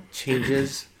 Amazon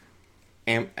changes...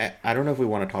 I don't know if we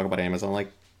want to talk about Amazon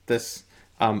like this,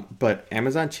 but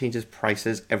Amazon changes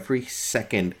prices every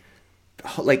second,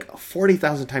 like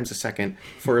 40,000 times a second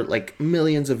for like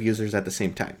millions of users at the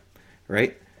same time,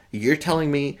 right? You're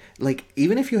telling me, like,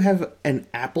 even if you have an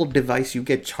Apple device, you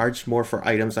get charged more for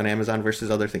items on Amazon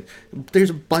versus other things. There's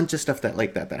a bunch of stuff that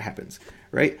happens,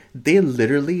 right? They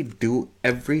literally do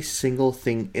every single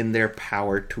thing in their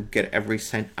power to get every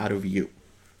cent out of you,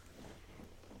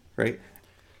 right?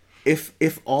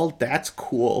 If all that's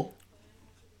cool,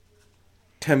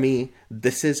 to me,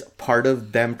 this is part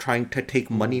of them trying to take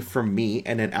money from me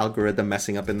and an algorithm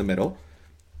messing up in the middle.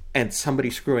 And somebody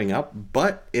screwing up,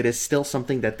 but it is still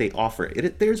something that they offer.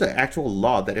 There's an actual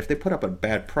law that if they put up a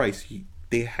bad price,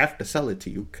 they have to sell it to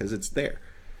you because it's there.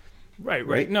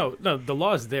 Right. No, the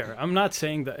law is there. I'm not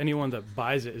saying that anyone that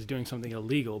buys it is doing something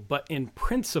illegal, but in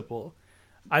principle,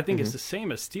 I think it's the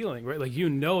same as stealing, right? Like,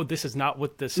 this is not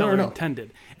what the seller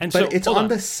intended. And it's on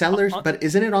the seller's, but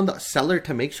isn't it on the seller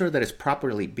to make sure that it's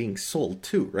properly being sold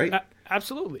too, right?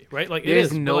 Absolutely, right? Like,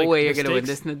 there's no way you're gonna win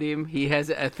this, Nadim. He has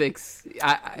ethics.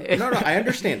 No, I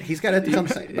understand. He's got ethics on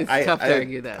the side. It's tough to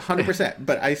argue that. 100%.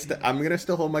 But I'm gonna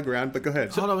still hold my ground. But go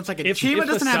ahead. Hold on 1 second. Chima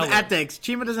doesn't have ethics.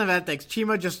 Chima doesn't have ethics.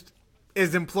 Chima just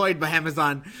is employed by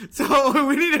Amazon. So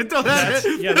we need to throw that.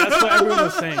 That's what everyone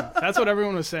was saying. That's what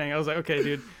everyone was saying. I was like, okay,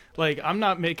 dude. Like, I'm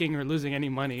not making or losing any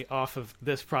money off of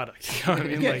this product. You know what I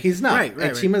mean? Yeah, like, he's not.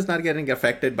 Right. Chima's not getting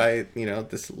affected by,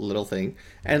 this little thing.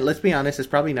 And let's be honest, it's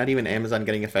probably not even Amazon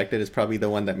getting affected. It's probably the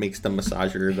one that makes the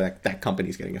massager that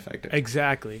company's getting affected.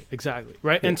 Exactly.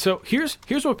 Right? Yeah. And so here's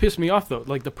what pissed me off, though.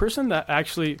 Like, the person that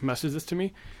actually messaged this to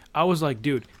me, I was like,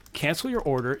 dude, cancel your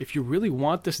order. If you really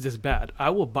want this bad, I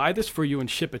will buy this for you and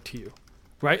ship it to you.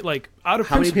 Right? Like, out of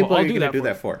How principle, many people I'll are you going to do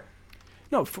that for?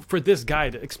 No, for this guy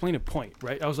to explain a point,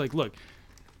 right? I was like, look,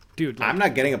 dude. Like, I'm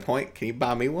not getting a point. Can you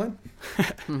buy me one?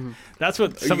 That's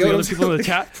what some of the other people in the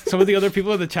chat. Some of the other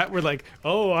people in the chat were like,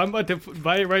 "Oh, I'm about to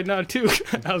buy it right now too."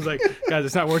 I was like, "Guys,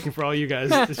 it's not working for all you guys.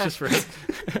 It's just for him."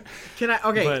 Can I?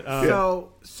 Okay. But,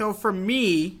 so for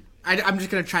me, I'm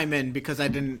just gonna chime in because I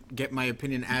didn't get my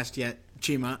opinion asked yet.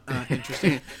 Chima,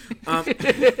 interesting.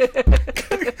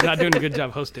 Not doing a good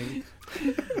job hosting.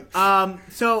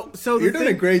 So you're doing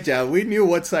a great job. We knew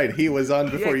what side he was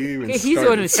on before you even started. He's the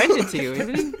one who sent it to you,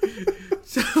 isn't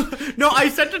he? No, I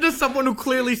sent it to someone who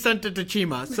clearly sent it to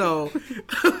Chima. So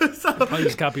I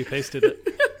just copy pasted it.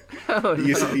 Oh,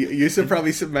 no. Yusuf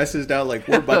probably messaged out like,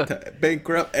 "We're about to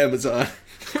bankrupt Amazon."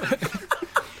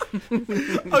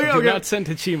 Do not send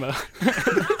to Chima.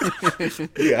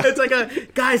 Yeah. It's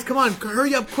like guys, come on,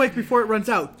 hurry up quick before it runs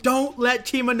out. Don't let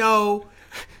Chima know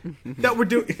that we're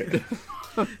doing.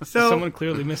 So someone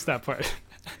clearly missed that part.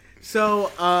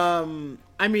 So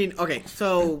I mean, okay,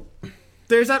 so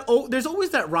there's always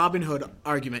that Robin Hood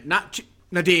argument. Not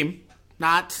Nadim,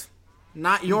 not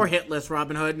your hit list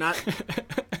Robin Hood, not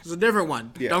it's a different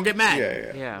one. Yeah. Don't get mad.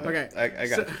 Yeah. Okay. I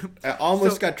got it. I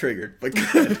almost got triggered, but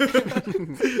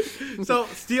so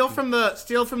steal from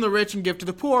the rich and give to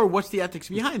the poor. What's the ethics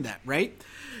behind that, right?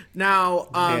 Now,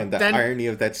 the irony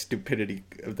of that stupidity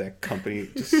of that company.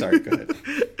 Just sorry, go ahead.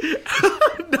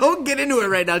 Don't get into it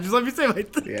right now. Just let me say my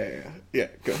thing. Yeah.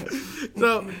 Go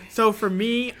ahead. So for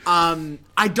me,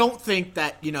 I don't think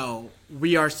that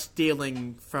we are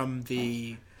stealing from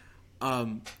the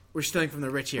we're stealing from the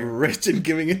rich here. Rich and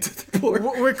giving it to the poor.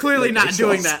 We're clearly not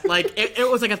doing that. Like it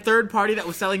was like a third party that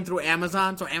was selling through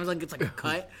Amazon, so Amazon gets like a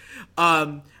cut.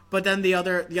 But then the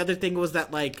other thing was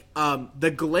that like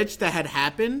the glitch that had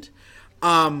happened.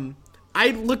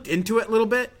 I looked into it a little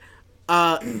bit.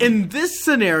 In this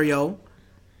scenario,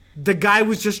 the guy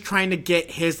was just trying to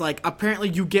get his, like, apparently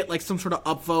you get, like, some sort of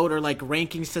upvote or, like,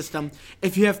 ranking system.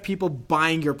 If you have people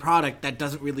buying your product that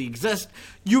doesn't really exist,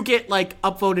 you get, like,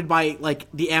 upvoted by, like,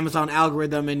 the Amazon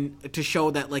algorithm and to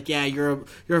show that, like, yeah, you're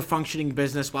a functioning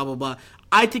business, blah, blah, blah.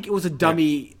 I think it was a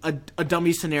dummy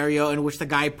scenario in which the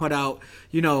guy put out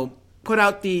the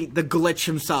glitch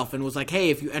himself and was like, hey,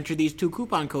 if you enter these 2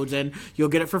 coupon codes in, you'll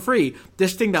get it for free.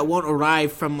 This thing that won't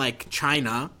arrive from, like,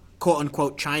 China,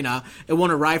 quote-unquote China, it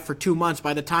won't arrive for 2 months.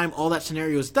 By the time all that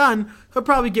scenario is done, he'll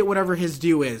probably get whatever his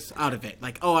due is out of it.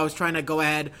 Like, oh, I was trying to go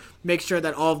ahead, make sure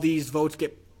that all of these votes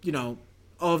get, all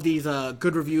of these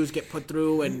good reviews get put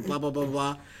through and blah, blah, blah,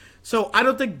 blah. So I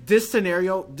don't think this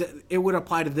scenario, it would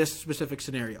apply to this specific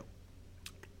scenario.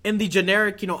 In the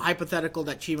generic, hypothetical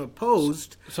that Chima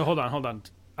posed. So hold on.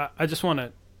 I just want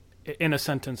to, in a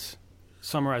sentence,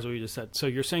 summarize what you just said. So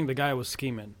you're saying the guy was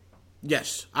scheming?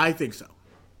 Yes, I think so.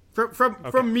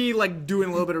 From me, like, doing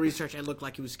a little bit of research, it looked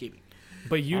like he was scheming.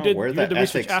 But you did the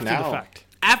research after the fact.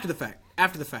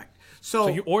 After the fact. So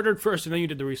you ordered first and then you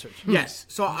did the research. Yes.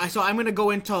 So I'm going to go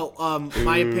into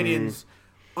my opinions.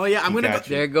 Oh, yeah, I'm going to go.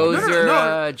 There goes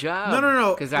your job.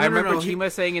 No. Because I remember Chima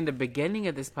saying in the beginning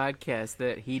of this podcast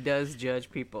that he does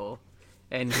judge people.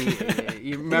 And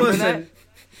you remember that?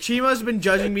 Chima's been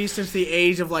judging me since the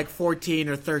age of like 14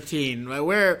 or 13. Right?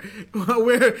 Where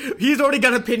he's already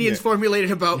got opinions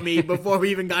formulated about me before we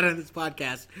even got on this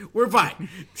podcast. We're fine.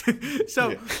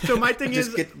 So my thing is,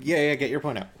 get your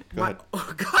point out. Go ahead.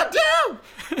 Oh, God damn!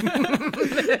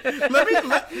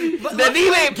 Let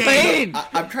me ain't playing.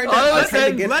 I'm trying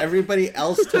to get everybody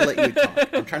else to let you talk.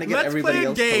 I'm trying to get everybody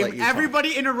else to let you talk.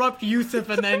 Everybody interrupt Yusuf,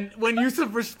 and then when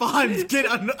Yusuf responds, get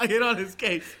on his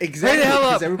case. Exactly.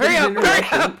 Hurry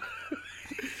up!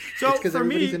 So because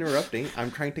everybody's interrupting,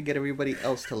 I'm trying to get everybody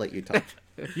else to let you talk.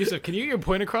 Yusuf, can you get your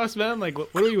point across, man? Like,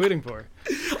 what are you waiting for?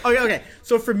 Okay.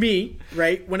 So for me,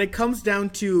 right, when it comes down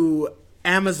to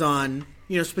Amazon,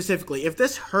 specifically, if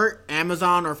this hurt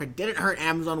Amazon or if it didn't hurt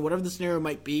Amazon, whatever the scenario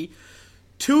might be,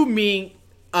 to me,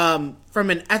 from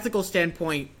an ethical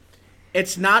standpoint,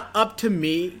 it's not up to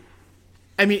me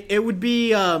I mean, it would be,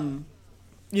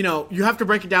 you know, you have to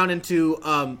break it down into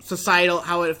societal,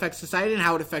 how it affects society and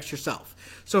how it affects yourself.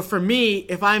 So for me,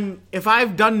 if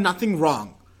I've done nothing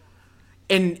wrong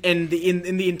in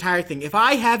the entire thing, if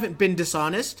I haven't been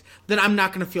dishonest, then I'm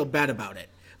not going to feel bad about it.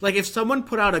 Like if someone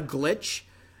put out a glitch,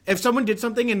 if someone did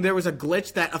something and there was a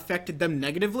glitch that affected them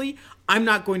negatively, I'm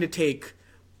not going to take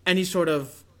any sort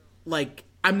of, like,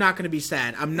 I'm not going to be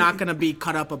sad. I'm not going to be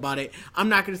cut up about it. I'm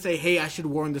not going to say, hey, I should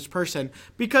warn this person,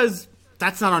 because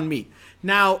that's not on me.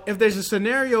 Now, if there's a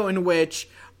scenario in which,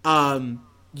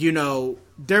 you know,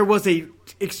 there was a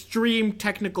extreme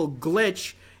technical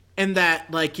glitch and that,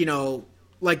 like, you know,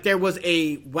 like there was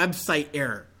a website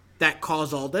error that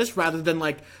caused all this, rather than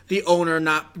like the owner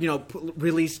not, you know,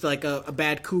 released like a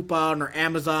bad coupon, or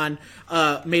Amazon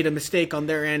made a mistake on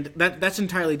their end. That's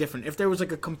entirely different. If there was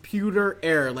like a computer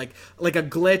error, like a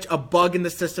glitch, a bug in the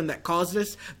system that caused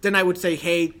this, then I would say,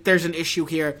 hey, there's an issue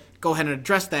here. Go ahead and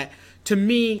address that. To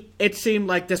me, it seemed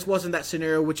like this wasn't that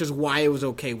scenario, which is why I was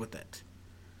okay with it.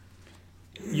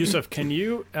 Yusuf, can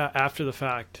you, after the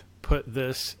fact, put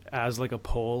this as like a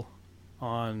poll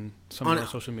on some of our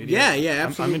social media? Yeah,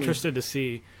 absolutely. I'm interested to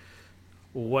see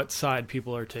what side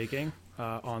people are taking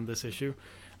on this issue.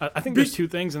 I think there's two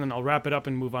things, and then I'll wrap it up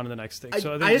and move on to the next thing.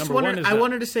 So I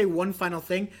wanted to say one final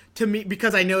thing to me,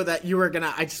 because I know that you were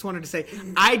gonna. I just wanted to say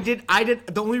I did.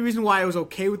 The only reason why I was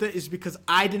okay with it is because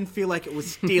I didn't feel like it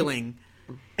was stealing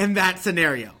in that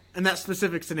scenario, in that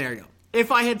specific scenario.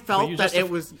 If I had felt that it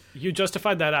was, you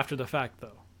justified that after the fact,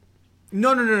 though.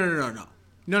 No.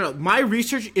 My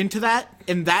research into that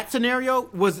in that scenario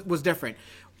was different.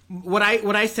 What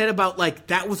I said about like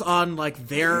that was on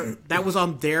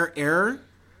their error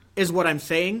is what I'm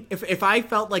saying. If I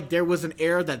felt like there was an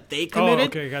error that they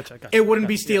committed, gotcha. It wouldn't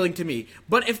be stealing to me.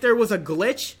 But if there was a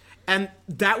glitch, and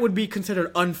that would be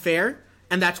considered unfair,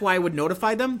 and that's why I would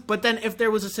notify them. But then if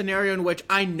there was a scenario in which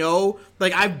I know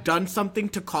like I've done something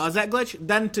to cause that glitch,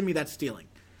 then to me that's stealing.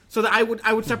 So that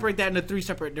I would separate that into three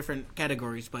separate different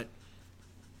categories. But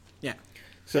yeah.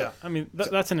 So yeah, I mean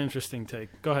that's an interesting take.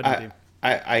 Go ahead, Nadim.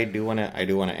 I do want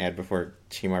to add before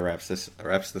Chima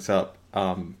wraps this up.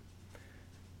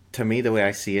 To me, the way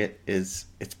I see it is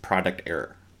it's product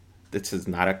error. This is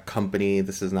not a company.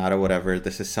 This is not a whatever.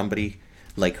 This is somebody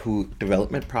like who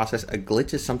development process. A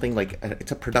glitch is something like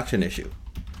it's a production issue,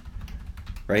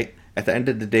 right? At the end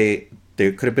of the day,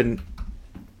 there could have been.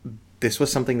 This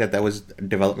was something that was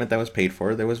development that was paid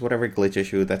for. There was whatever glitch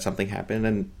issue that something happened,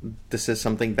 and this is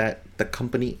something that the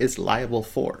company is liable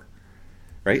for,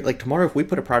 right? Like tomorrow, if we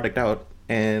put a product out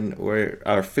and we're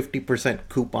our 50%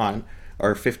 coupon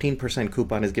or 15%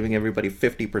 coupon is giving everybody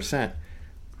 50%,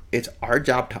 it's our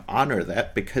job to honor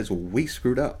that because we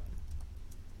screwed up,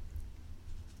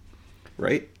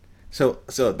 right? So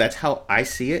that's how I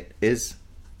see it. Is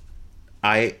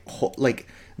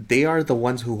they are the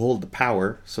ones who hold the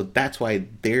power, so that's why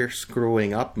their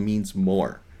screwing up means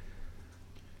more.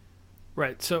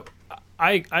 Right. So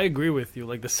I agree with you.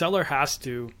 Like the seller has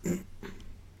to,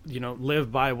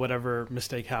 live by whatever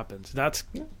mistake happens. That's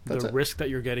the risk that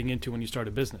you're getting into when you start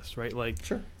a business, right? Like,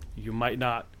 sure, you might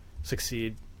not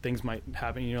succeed. Things might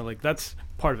happen. Like that's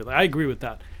part of it. Like, I agree with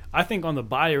that. I think on the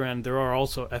buyer end, there are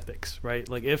also ethics, right?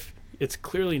 Like if it's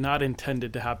clearly not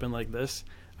intended to happen like this,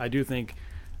 I do think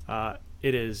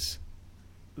it is.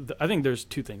 I think there's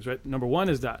two things, right? Number one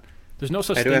is that there's no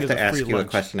such thing as a free lunch. I do have to ask you a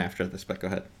question after this, but go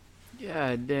ahead.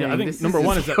 Yeah, dang, I think number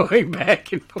one is that going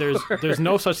back and forth. There's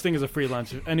no such thing as a free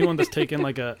lunch. Anyone that's taken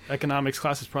like a economics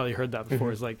class has probably heard that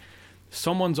before. Is like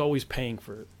someone's always paying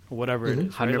for whatever it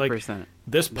is. Right? 100%. Like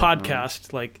this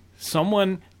podcast, like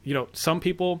someone, some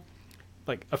people,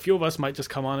 like a few of us might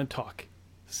just come on and talk.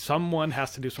 Someone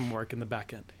has to do some work in the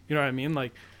back end. You know what I mean?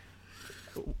 Like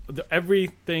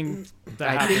everything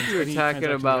that happens. I think you were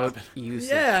talking about Yusuf.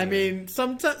 Yeah, I mean,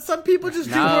 some people just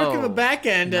do work in the back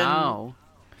end. No.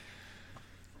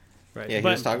 Right. Yeah, he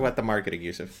was talking about the marketing,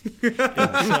 Yusuf. No.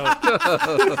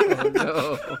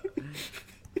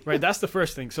 Right, that's the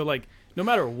first thing. So, like, no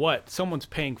matter what, someone's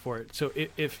paying for it. So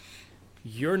if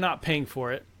you're not paying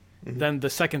for it, then the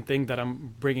second thing that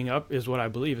I'm bringing up is what I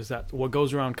believe is that what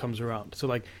goes around comes around. So,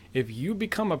 like, if you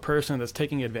become a person that's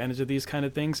taking advantage of these kind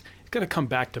of things, it's going to come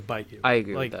back to bite you. I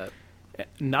agree with that.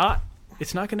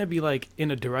 It's not going to be, like,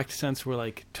 in a direct sense where,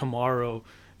 like, tomorrow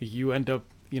you end up,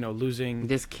 losing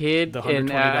this kid. And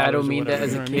I don't mean that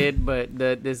as a kid, but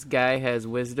this guy has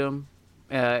wisdom.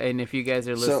 And if you guys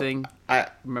are listening,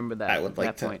 remember that. I would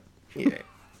like that point. Yeah.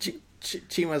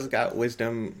 Chima's got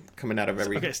wisdom coming out of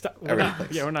every place.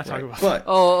 Yeah, we're not talking about that.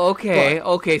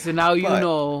 Okay. So now you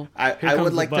know. I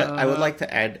would like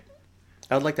to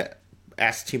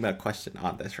ask Chima a question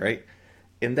on this, right?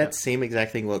 in that same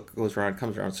exact thing, what goes around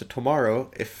comes around. So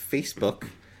tomorrow, if Facebook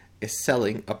is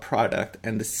selling a product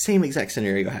and the same exact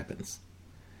scenario happens,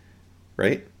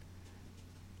 right?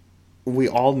 We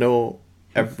all know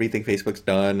everything Facebook's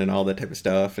done and all that type of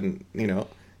stuff, and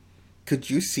could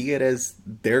you see it as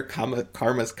their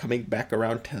karma's coming back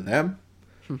around to them?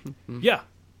 Yeah,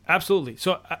 absolutely.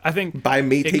 So I think by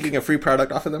me taking a free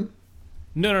product off of them.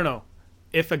 No.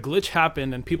 If a glitch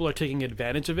happened and people are taking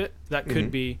advantage of it, that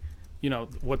could be,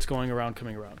 what's going around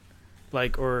coming around,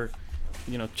 like, or,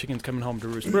 chickens coming home to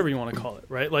roost, whatever you want to call it,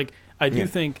 right? Like, I do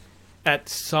think at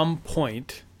some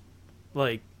point,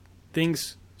 like,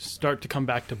 things start to come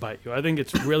back to bite you. I think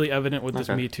it's really evident with this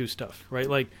Me Too stuff, right?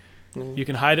 Like, you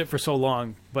can hide it for so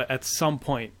long, but at some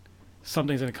point,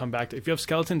 something's going to come back. If you have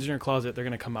skeletons in your closet, they're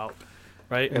going to come out,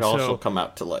 right? And also come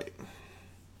out to light.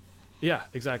 Yeah,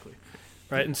 exactly.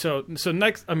 Right, and so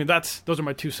next, I mean, those are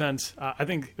my 2 cents. I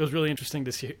think it was really interesting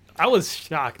to see. I was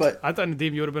shocked. But I thought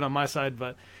Nadim, you would have been on my side,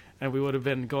 and we would have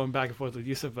been going back and forth with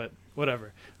Yusuf, but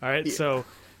whatever. All right, so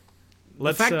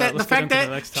let's the fact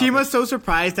that Chima's so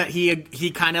surprised that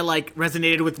he kind of like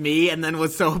resonated with me, and then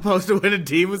was so opposed to what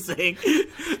Nadim was saying.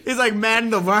 He's like, man,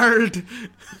 the world.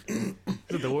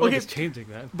 The world is changing,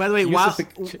 man. By the way, while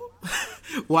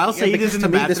Saeed is in the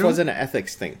bathroom, this wasn't an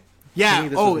ethics thing. Yeah. To me,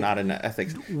 this was not an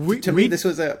ethics. To me, this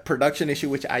was a production issue,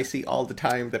 which I see all the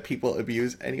time that people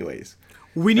abuse, anyways.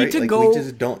 We need to We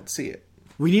just don't see it.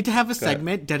 We need to have a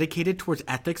segment dedicated towards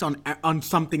ethics on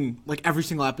something, like every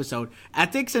single episode.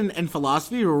 Ethics and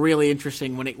philosophy are really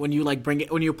interesting when you like bring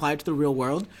it, when you apply it to the real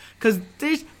world, because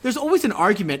there's always an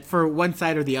argument for one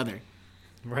side or the other.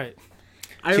 Right.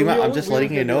 Chima, I'm just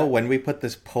letting you know, when we put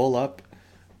this poll up,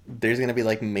 there's gonna be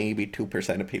like maybe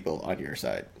 2% of people on your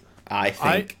side. I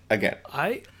think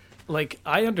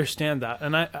I understand that,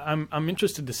 and I'm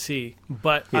interested to see,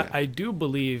 but I do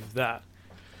believe that,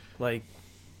 like,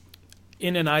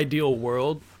 in an ideal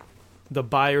world, the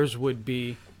buyers would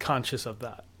be conscious of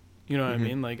that. You know what I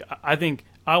mean? Like, I think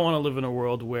I want to live in a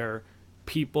world where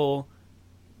people,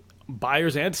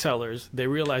 buyers and sellers, they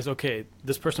realize, okay,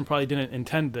 this person probably didn't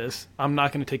intend this. I'm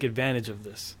not going to take advantage of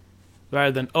this.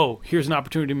 Rather than, here's an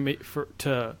opportunity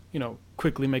to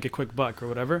quickly make a quick buck or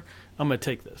whatever, I'm going to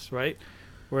take this, right?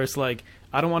 Where it's like,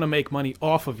 I don't want to make money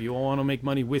off of you. I want to make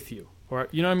money with you. Or,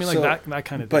 you know what I mean? Like that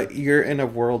kind of thing. But you're in a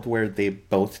world where they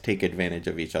both take advantage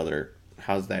of each other.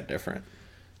 How's that different?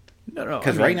 No.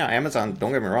 Because right now, Amazon,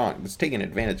 don't get me wrong, it's taking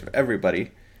advantage of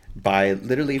everybody by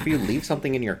literally, if you leave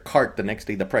something in your cart, the next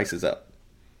day the price is up.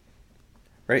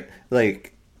 Right?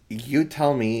 Like, you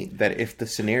tell me that if the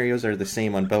scenarios are the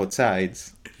same on both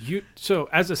sides. So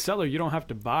as a seller, you don't have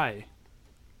to buy.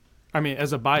 I mean,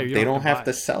 as a buyer, they don't have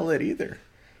to sell it either.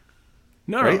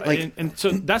 No, right? Like, and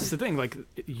so that's the thing. Like,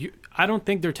 I don't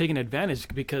think they're taking advantage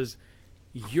because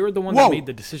you're the one that made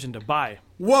the decision to buy.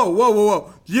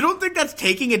 Whoa. You don't think that's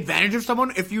taking advantage of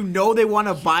someone? If you know they want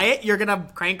to buy it, you're going to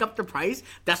crank up the price?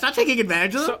 That's not taking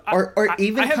advantage of them? Or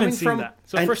even coming from that.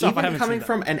 So first off, I haven't coming seen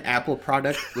from an Apple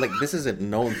product, like, this is a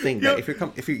known thing. That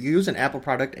if you use an Apple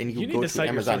product and you go to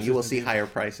Amazon, you will see higher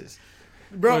prices.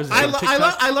 Bro, I love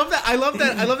that. I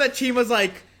love that Chima's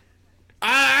like,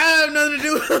 I have nothing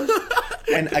to do.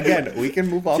 And again, we can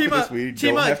move off of this. We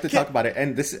don't have to talk about it.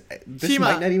 And this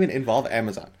might not even involve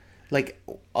Amazon. Like,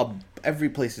 every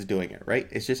place is doing it, right?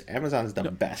 It's just Amazon's the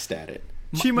best at it.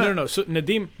 No. So,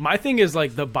 Nadim, my thing is,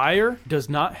 like, the buyer does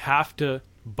not have to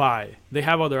buy. They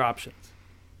have other options,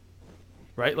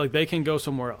 right? Like, they can go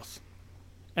somewhere else.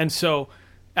 And so,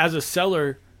 as a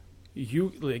seller,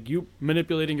 you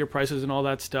manipulating your prices and all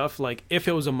that stuff, like, if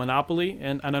it was a monopoly,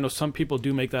 and I know some people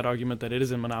do make that argument that it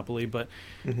is a monopoly, but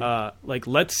like,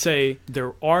 let's say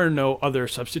there are no other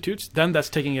substitutes, then that's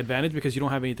taking advantage because you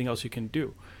don't have anything else you can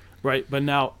do, right? But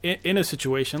now in a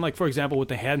situation like, for example, with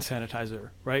the hand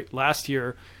sanitizer, right? Last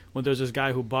year when there's this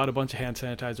guy who bought a bunch of hand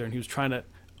sanitizer and he was trying to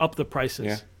up the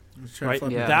prices, right?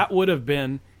 That would have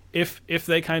been, if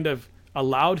they kind of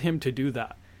allowed him to do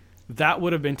that, that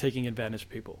would have been taking advantage of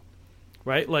people.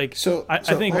 Right, like, I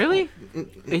think really,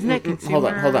 isn't that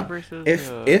consumer? Hold on.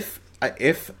 Versus,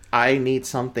 if I need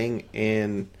something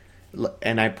and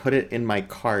I put it in my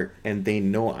cart and they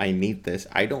know I need this,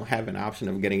 I don't have an option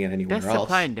of getting it anywhere else. That's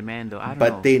supply and demand, though. I don't know.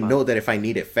 But they know that if I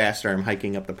need it faster, I'm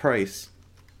hiking up the price.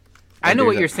 I know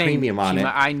what you're saying. Premium on it.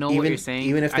 I know what you're saying.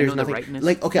 Even if there's nothing,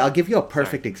 like, okay, I'll give you a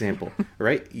perfect example.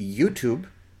 Right, YouTube.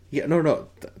 Yeah, no.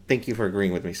 Thank you for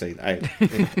agreeing with me, Saeed.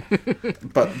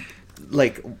 But.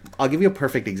 Like, I'll give you a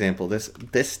perfect example. This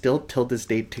still till this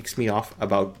day ticks me off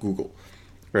about Google,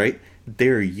 right?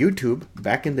 Their YouTube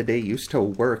back in the day used to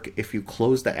work. If you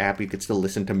close the app, you could still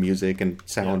listen to music and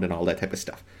sound and all that type of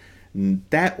stuff.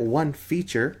 That one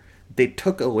feature they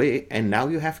took away, and now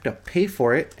you have to pay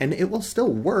for it, and it will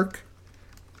still work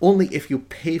only if you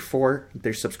pay for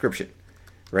their subscription,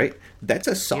 right? That's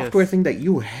a software thing that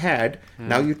you had.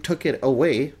 Now you took it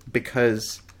away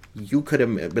because you could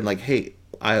have been like, hey,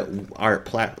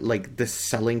 this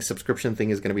selling subscription thing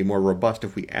is going to be more robust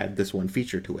if we add this one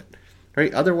feature to it,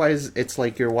 right? Otherwise, it's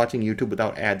like you're watching YouTube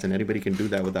without ads, and anybody can do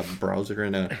that with a browser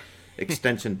and a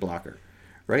extension blocker.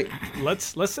 Right.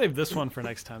 Let's save this one for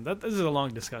next time. This is a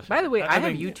long discussion. By the way, I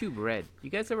have YouTube Red. You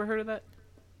guys ever heard of that?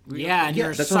 Yeah, and you're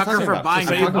a sucker for buying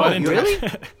it. Really?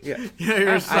 Yeah,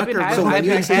 you're a sucker. So when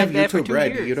you actually have YouTube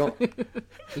Red, you don't.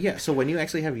 Yeah, so when you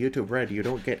actually have YouTube Red, you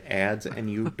don't get ads, and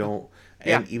you don't.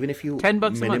 And even if you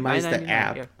minimize the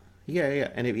app,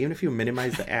 and even if you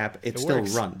minimize the app, it still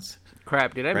works. Runs.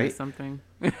 Crap! Did I miss something?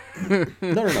 No,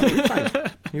 you're fine.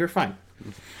 You're fine.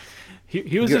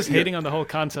 He was just hating on the whole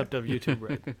concept of YouTube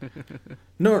Red.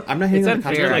 No, I'm not hating on the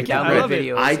concept of YouTube Red.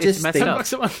 Videos. I just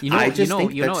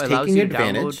think that's taking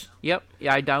advantage. Yep.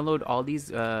 Yeah, I download all these.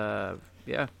 So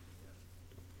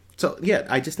yeah,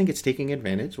 I just think it's taking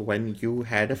advantage when you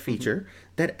had a feature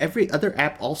that every other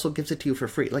app also gives it to you for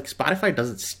free. Like Spotify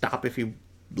doesn't stop if you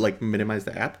minimize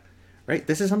the app, right?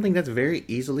 This is something that's very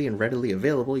easily and readily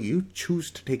available. You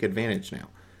choose to take advantage now.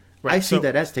 Right. I see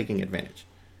that as taking advantage.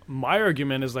 My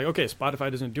argument is okay,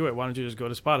 Spotify doesn't do it. Why don't you just go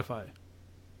to Spotify?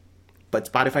 But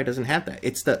Spotify doesn't have that.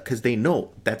 It's because they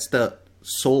know that's the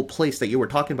sole place that you were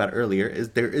talking about earlier. Is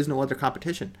there is no other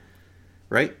competition,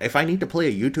 right? If I need to play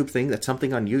a YouTube thing, that's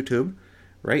something on YouTube,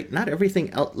 right? Not everything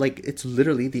else. It's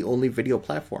literally the only video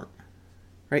platform,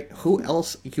 right? Who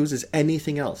else uses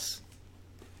anything else?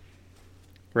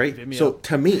 Right. Vimeo. So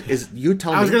to me, you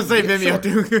tell me. I was gonna say Vimeo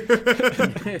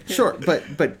too. Sure, but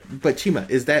Chima,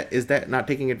 is that not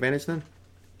taking advantage then?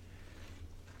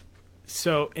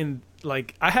 So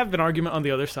I have an argument on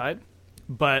the other side,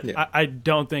 but I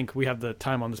don't think we have the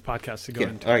time on this podcast to go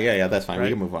into. Oh yeah, that's fine. Right? We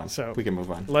can move on. So we can move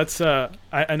on. Let's.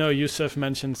 I know Yusuf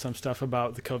mentioned some stuff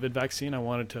about the COVID vaccine. I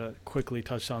wanted to quickly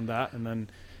touch on that, and then.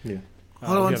 Yeah.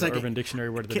 Hold on one second. Urban Dictionary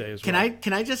word of the day as well.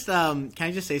 Can I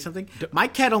just say something? My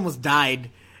cat almost died.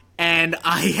 And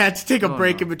I had to take a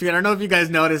break in between. I don't know if you guys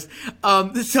noticed.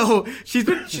 So she's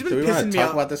been pissing me off. Do we want to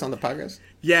talk about this on the podcast?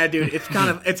 Yeah, dude. It's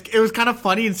it was kind of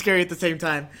funny and scary at the same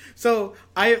time. So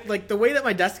I the way that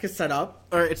my desk is set up,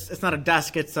 or it's not a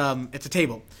desk. It's a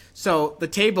table. So the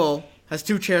table has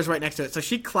two chairs right next to it. So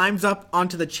she climbs up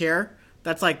onto the chair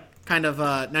that's kind of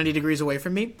 90 degrees away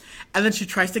from me, and then she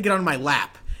tries to get on my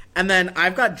lap. And then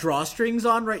I've got drawstrings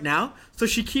on right now, so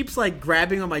she keeps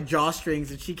grabbing on my drawstrings,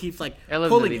 and she keeps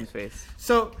pulling it. Face.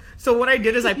 So what I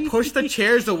did is I pushed the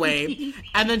chairs away,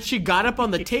 and then she got up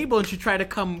on the table and she tried to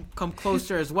come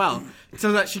closer as well,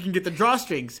 so that she can get the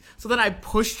drawstrings. So then I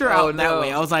pushed her out that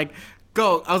way. I was like,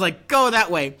 go that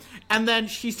way. And then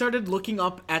she started looking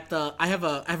up at the. I have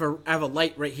a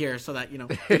light right here, so that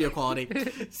video quality.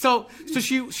 So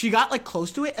she got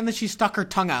close to it, and then she stuck her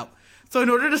tongue out. So in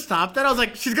order to stop that, I was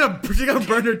like, she's gonna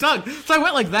burn her tongue. So I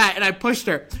went like that, and I pushed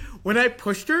her. When I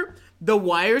pushed her, the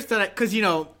wires because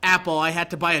Apple, I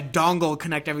had to buy a dongle,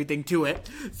 connect everything to it.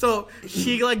 So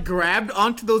she grabbed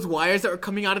onto those wires that were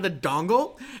coming out of the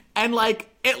dongle, and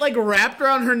it wrapped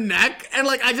around her neck, and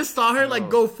I just saw her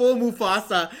go full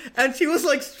Mufasa, and she was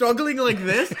struggling like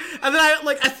this, and then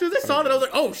I as soon as I saw that, I was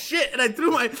like, oh shit, and I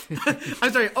threw my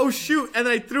I'm sorry, oh shoot, and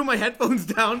then I threw my headphones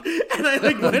down, and I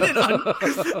went in on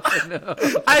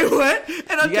I went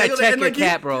and you gotta check your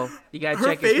cat, bro. You gotta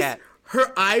check your cat.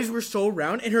 Her eyes were so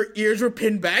round and her ears were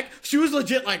pinned back. She was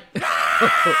legit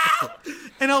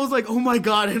and I was like, oh my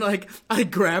god, and I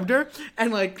grabbed her,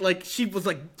 and she was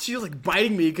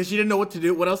biting me because she didn't know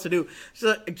what else to do.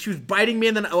 She was biting me,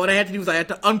 and then what I had to do was I had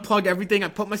to unplug everything. I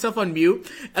put myself on mute,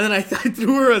 and then I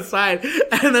threw her aside,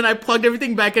 and then I plugged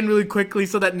everything back in really quickly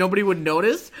so that nobody would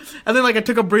notice. And then I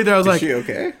took a breather. I was Is she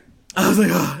okay? I was like,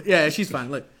 oh yeah, she's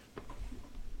fine. Look.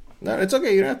 No, it's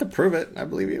okay. You don't have to prove it. I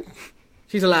believe you.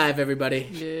 She's alive, everybody.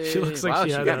 Yay. She looks like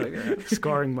she had a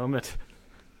scarring moment.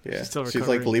 Yeah, she's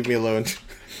like, leave me alone.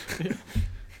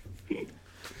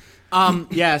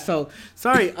 Yeah, so,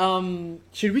 sorry,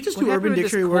 should we just do Urban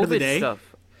Dictionary word of the day?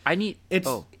 Stuff? I need...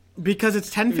 Because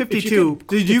it's 10:52.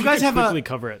 Do you guys have quickly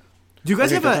cover it. Do you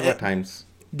guys have a... times.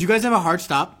 Do you guys have a hard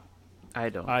stop? I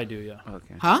don't. I do, yeah.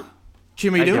 Okay. Huh?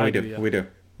 Chima, you do?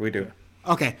 We do.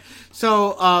 Okay,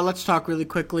 so let's talk really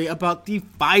quickly about the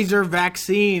Pfizer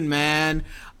vaccine, man.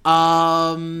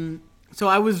 So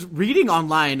I was reading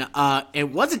online. It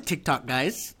wasn't TikTok,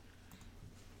 guys.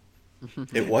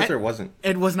 It was or wasn't?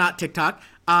 It was not TikTok.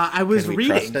 I was reading.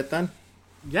 Can we trust it then?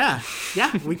 Yeah,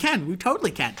 we can. We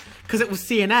totally can. Because it was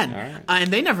CNN. All right.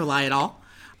 And they never lie at all.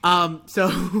 So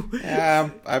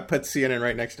I put CNN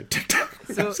right next to TikTok.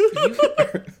 So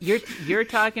you're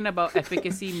talking about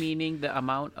efficacy, meaning the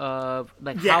amount of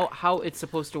how it's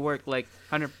supposed to work, like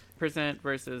 100%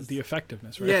 versus the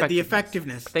effectiveness, right? Yeah, the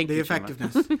effectiveness. Thank you,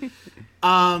 effectiveness.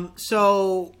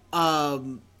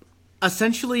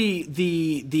 Essentially,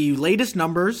 the latest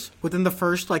numbers within the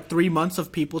first 3 months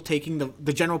of people taking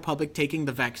the general public taking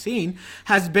the vaccine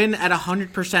has been at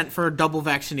 100% for double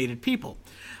vaccinated people.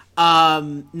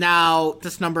 Now,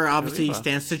 this number obviously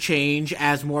stands to change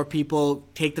as more people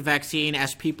take the vaccine,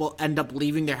 as people end up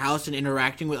leaving their house and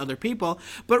interacting with other people.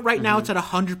 But right now, it's at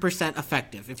 100%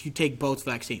 effective if you take both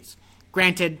vaccines.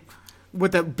 Granted,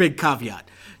 with a big caveat.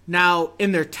 Now,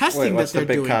 in their testing what's that they're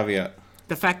the big doing, caveat?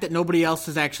 the fact that nobody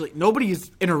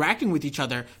is interacting with each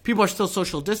other. People are still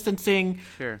social distancing.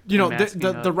 Sure.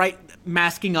 The right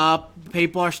masking up.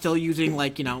 People are still using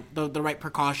the right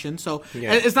precautions. So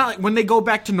it's not like when they go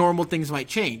back to normal, things might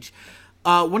change.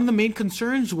 One of the main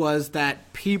concerns was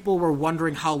that people were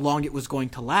wondering how long it was going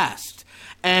to last.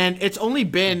 And it's only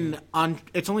been on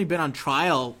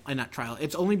trial, not trial.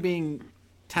 It's only being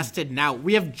tested now.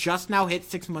 We have just now hit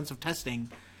 6 months of testing,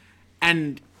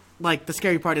 and the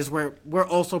scary part is we're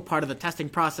also part of the testing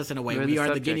process in a way. We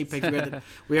are the guinea pigs.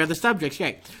 We are the subjects.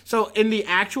 Yeah. So in the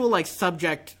actual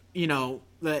subject, in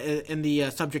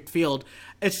the subject field,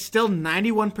 it's still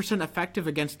 91% effective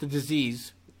against the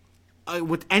disease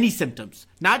with any symptoms.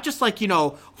 Not just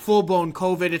full blown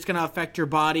COVID. It's going to affect your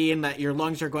body and that your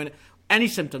lungs are going to. Any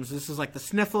symptoms. This is the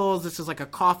sniffles. This is a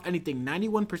cough. Anything.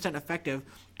 91% effective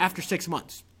after 6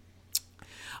 months.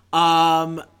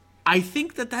 I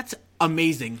think that's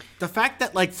amazing. The fact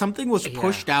that something was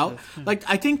pushed out.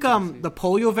 I think the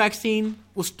polio vaccine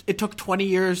it took 20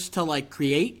 years to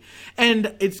create,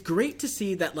 and it's great to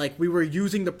see that we were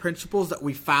using the principles that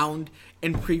we found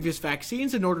in previous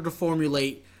vaccines in order to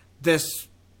formulate this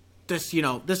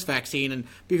vaccine, and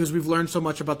because we've learned so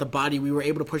much about the body, we were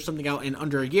able to push something out in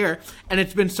under a year, and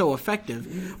it's been so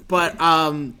effective. But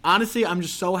honestly, I'm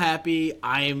just so happy.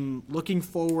 I'm looking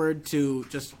forward to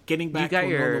just getting back to a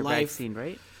normal life. Vaccine,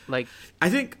 right? I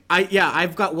think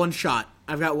I've got one shot.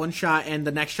 And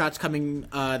the next shot's coming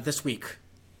this week.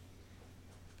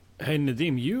 Hey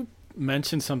Nadim, you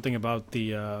mentioned something about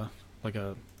the a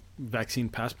vaccine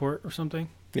passport or something.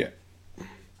 Yeah.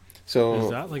 So is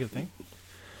that a thing?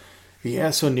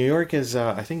 Yeah, so New York is,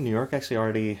 I think New York actually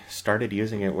already started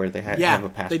using it where they have a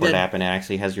passport app and it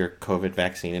actually has your COVID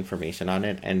vaccine information on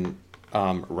it. And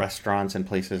restaurants and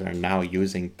places are now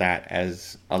using that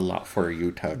as a lot for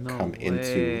you to come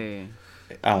into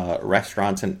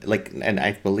restaurants. And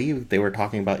I believe they were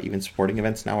talking about even sporting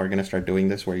events now are going to start doing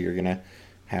this where you're going to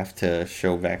have to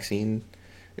show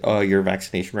your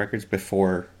vaccination records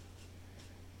before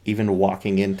even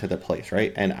walking into the place,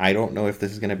 right? And I don't know if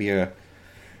this is going to be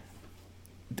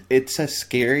it's a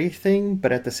scary thing,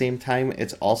 but at the same time,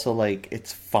 it's also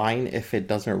it's fine if it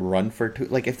doesn't run for too.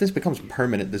 If this becomes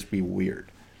permanent, this would be weird,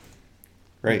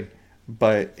 right?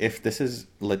 But if this is,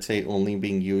 let's say, only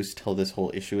being used till this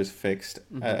whole issue is fixed,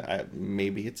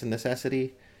 maybe it's a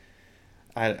necessity.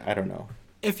 I don't know.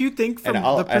 If you think from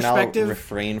the perspective, I'll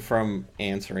refrain from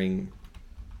answering.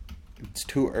 It's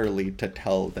too early to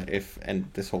tell that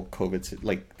this whole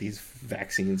COVID, these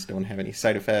vaccines don't have any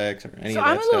side effects or any of that stuff.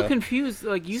 So I'm a little confused.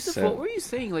 Yusuf, what were you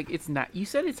saying? It's not. You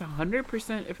said it's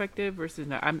 100% effective versus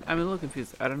not. I'm a little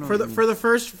confused. I don't know. For the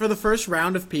first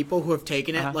round of people who have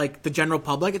taken it, the general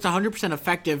public, it's 100%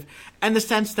 effective, in the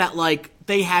sense that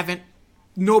they haven't.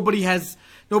 Nobody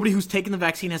who's taken the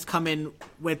vaccine has come in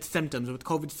with symptoms, with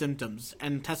COVID symptoms,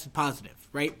 and tested positive,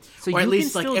 right? So or at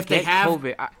least if they have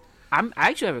COVID. I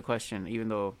actually have a question, even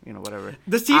though, whatever.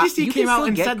 The CDC came out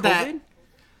and said COVID, that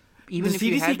even if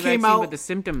you had the vaccine, but the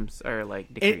symptoms are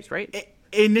decreased, right?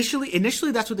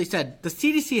 Initially, that's what they said. The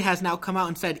CDC has now come out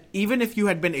and said even if you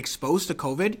had been exposed to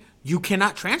COVID, you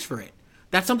cannot transfer it.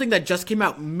 That's something that just came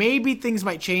out. Maybe things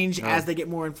might change as they get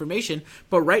more information,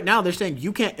 but right now they're saying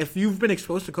you can't. If you've been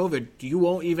exposed to COVID, you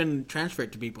won't even transfer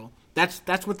it to people. That's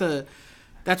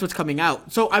what's coming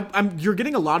out. So you're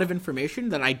getting a lot of information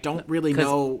that I don't really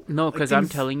know. No, because I'm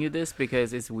telling you this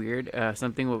because it's weird.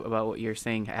 Something about what you're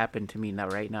saying happened to me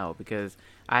right now because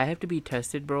I have to be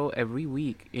tested, bro, every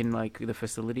week in the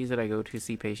facilities that I go to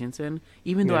see patients in.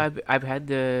 Even though I've had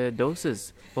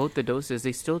both the doses,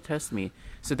 they still test me.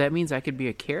 So that means I could be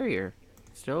a carrier.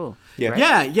 Still,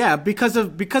 yeah, because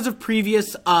of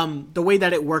previous the way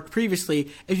that it worked previously.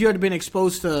 If you had been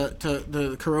exposed to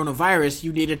the coronavirus,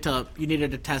 you needed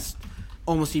to test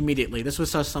almost immediately. This was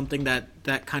something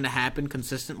that kind of happened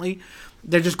consistently.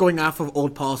 They're just going off of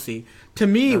old policy. To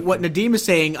me, what Nadim is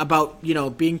saying about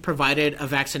being provided a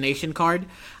vaccination card,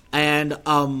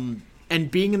 and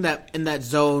being in that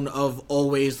zone of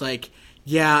always like,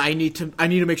 yeah, I need to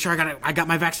make sure I got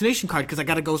my vaccination card because I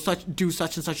got to go do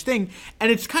such and such thing.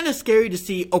 And it's kind of scary to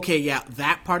see, okay, yeah,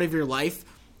 that part of your life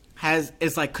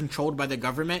is like controlled by the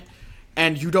government,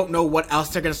 and you don't know what else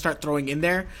they're going to start throwing in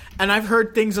there. And I've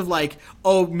heard things of like,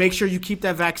 oh, make sure you keep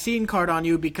that vaccine card on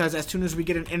you because as soon as we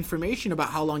get an information about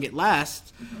how long it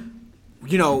lasts,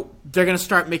 you know, they're going to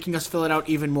start making us fill it out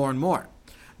even more and more.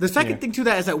 The second thing to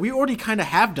that is that we already kind of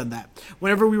have done that.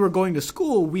 Whenever we were going to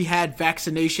school, we had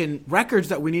vaccination records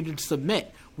that we needed to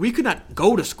submit. We could not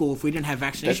go to school if we didn't have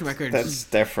vaccination records. That's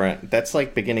different. That's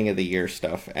like beginning of the year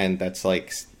stuff, and that's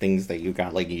like things that you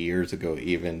got like years ago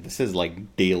even. This is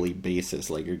like daily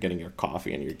basis. Like you're getting your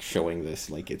coffee and you're showing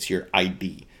this like it's your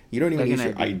ID. You don't even use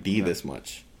your ID this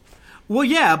much. Well,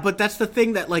 yeah, but that's the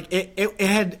thing that like it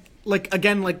had like,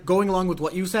 again, like going along with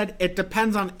what you said, it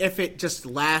depends on if it just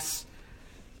lasts.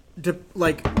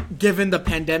 Like, given the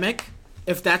pandemic,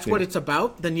 if that's what it's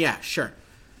about, then yeah, sure.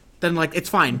 Then, like, it's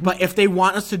fine. Mm-hmm. But if they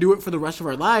want us to do it for the rest of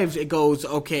our lives, it goes,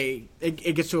 okay,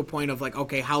 it gets to a point of, like,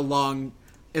 okay, how long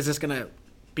is this going to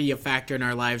be a factor in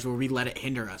our lives where we let it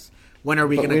hinder us? When are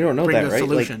we going to bring a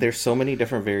solution? Like, there's so many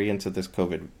different variants of this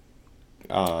COVID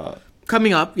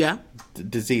coming up, yeah.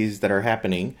 Disease that are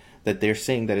happening that they're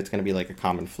saying that it's going to be like a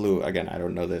common flu. Again, I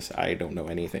don't know this. I don't know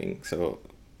anything. So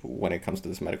when it comes to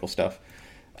this medical stuff.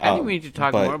 I think we need to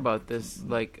talk more about this,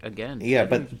 like, again. Yeah,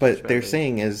 but they're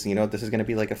saying is, you know, this is going to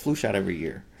be like a flu shot every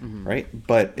year, right?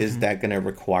 But is that going to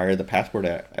require the passport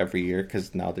every year?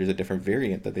 Because now there's a different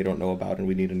variant that they don't know about, and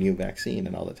we need a new vaccine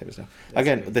and all that type of stuff.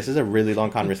 Again, this is a really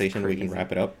long conversation. We can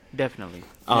wrap it up. Definitely.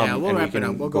 Yeah, we'll wrap it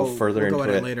up. We'll go further into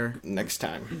it later next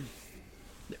time.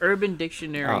 The Urban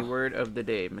Dictionary word of the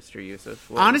day, Mr. Yusuf.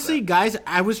 Honestly, guys,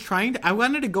 I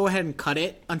wanted to go ahead and cut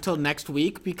it until next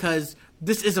week because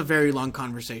this is a very long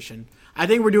conversation. I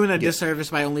think we're doing a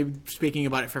disservice by only speaking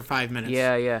about it for 5 minutes.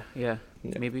 Yeah.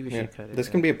 Maybe we should cut it. This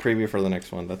can be a preview for the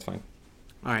next one. That's fine.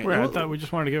 All right. I thought we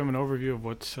just wanted to give them an overview of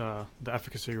what's the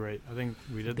efficacy rate. I think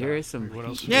we did that. There is some. What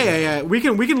else? Yeah. We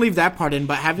can leave that part in,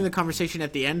 but having the conversation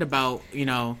at the end about, you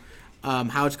know,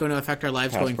 how it's going to affect our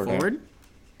lives going forward.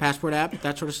 Passport app,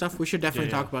 that sort of stuff. We should definitely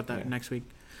talk about that next week.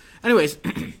 Anyways,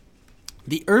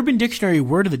 the Urban Dictionary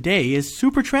word of the day is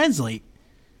super translate.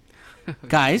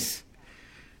 Guys,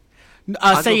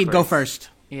 Saeed, go first.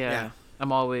 Yeah,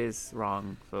 I'm always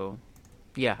wrong. So,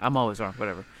 yeah, I'm always wrong.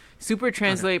 Whatever. Super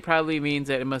translate probably means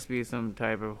that it must be some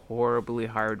type of horribly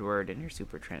hard word, and you're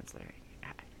super translating.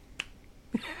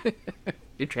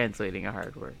 You're translating a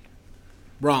hard word.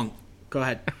 Wrong. Go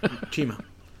ahead, Chima.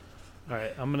 All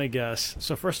right, I'm gonna guess.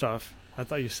 So first off, I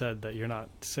thought you said that you're not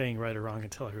saying right or wrong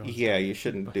until everyone's you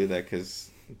shouldn't do that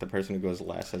because the person who goes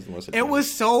last has the most. It was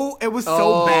so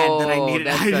bad that I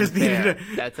needed.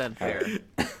 That's unfair.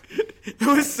 It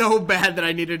was so bad that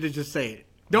I needed to just say it.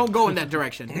 Don't go in that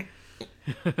direction.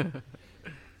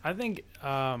 I think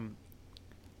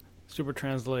super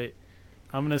translate.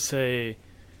 I'm gonna say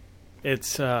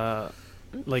it's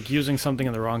like using something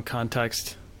in the wrong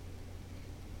context.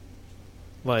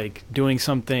 Like doing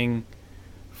something,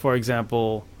 for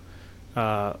example,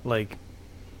 like,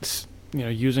 you know,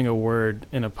 using a word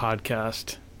in a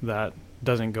podcast that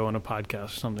doesn't go in a podcast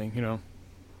or something, you know.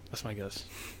 That's my guess.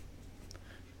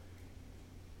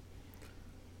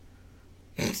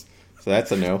 So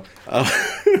that's a no.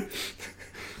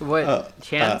 What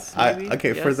chance?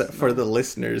 Okay, yes? for the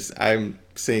listeners, I'm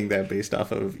saying that based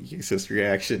off of Yusuf's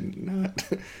reaction,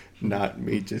 not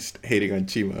me just hating on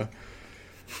Chima.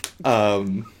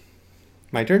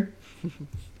 My turn?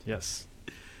 Yes.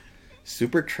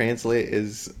 Super translate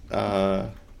is I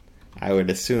would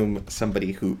assume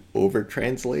somebody who over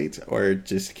translates or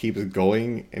just keeps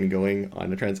going and going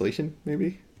on a translation,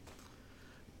 maybe.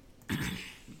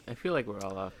 I feel like we're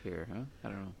all off here, huh? I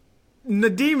don't know.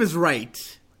 Nadim is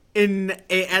right. Really?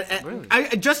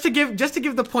 Just to give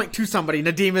the point to somebody,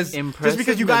 Nadim is impressive. Just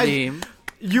because you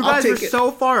guys were so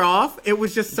far off, it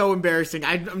was just so embarrassing.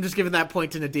 I'm just giving that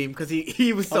point to Nadim because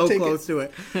he was so close to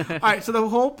it. All right, so the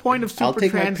whole point of super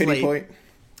translate, my pity point.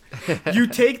 You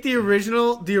take the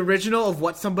original of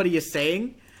what somebody is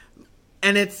saying,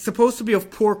 and it's supposed to be of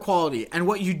poor quality. And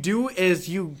what you do is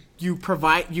you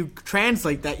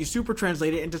translate that, you super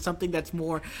translate it into something that's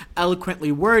more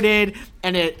eloquently worded,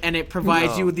 and it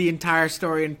provides you with the entire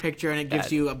story and picture, and it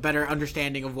gives you a better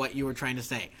understanding of what you were trying to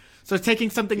say. So it's taking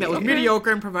something that was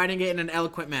mediocre and providing it in an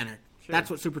eloquent manner. Sure. That's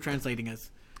what super translating is.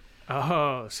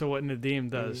 Oh, so what Nadim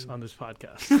does on this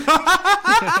podcast.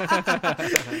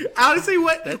 Honestly,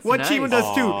 what nice. Chima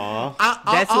does too.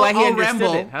 That's why he understood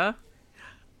ramble. It, huh?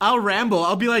 I'll ramble.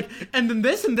 I'll be like, and then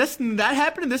this and this and that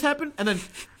happened and this happened, and then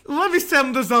Let me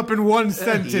sum this up in one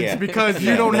sentence because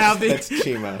you don't have the. That's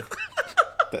Chima.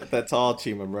 That's all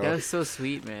Chima, bro. That was so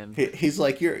sweet, man. He's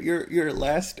like, your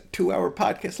last 2-hour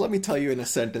podcast. Let me tell you in a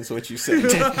sentence what you said.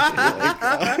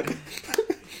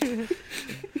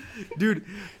 Dude,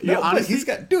 honestly, he's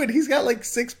got like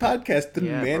 6 podcasts. The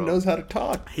man knows how to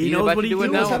talk. He knows what he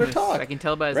knows how to talk. I can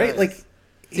tell by his right. eyes. Like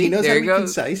he knows how to be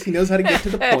concise. He knows how to get to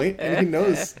the point, and he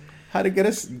knows how to get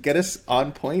us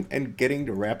on point and getting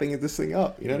to wrapping this thing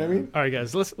up. You know what I mean? All right,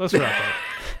 guys, let's wrap up.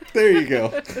 There you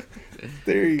go.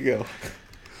 There you go.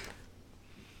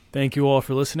 Thank you all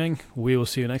for listening. We will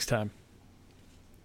see you next time.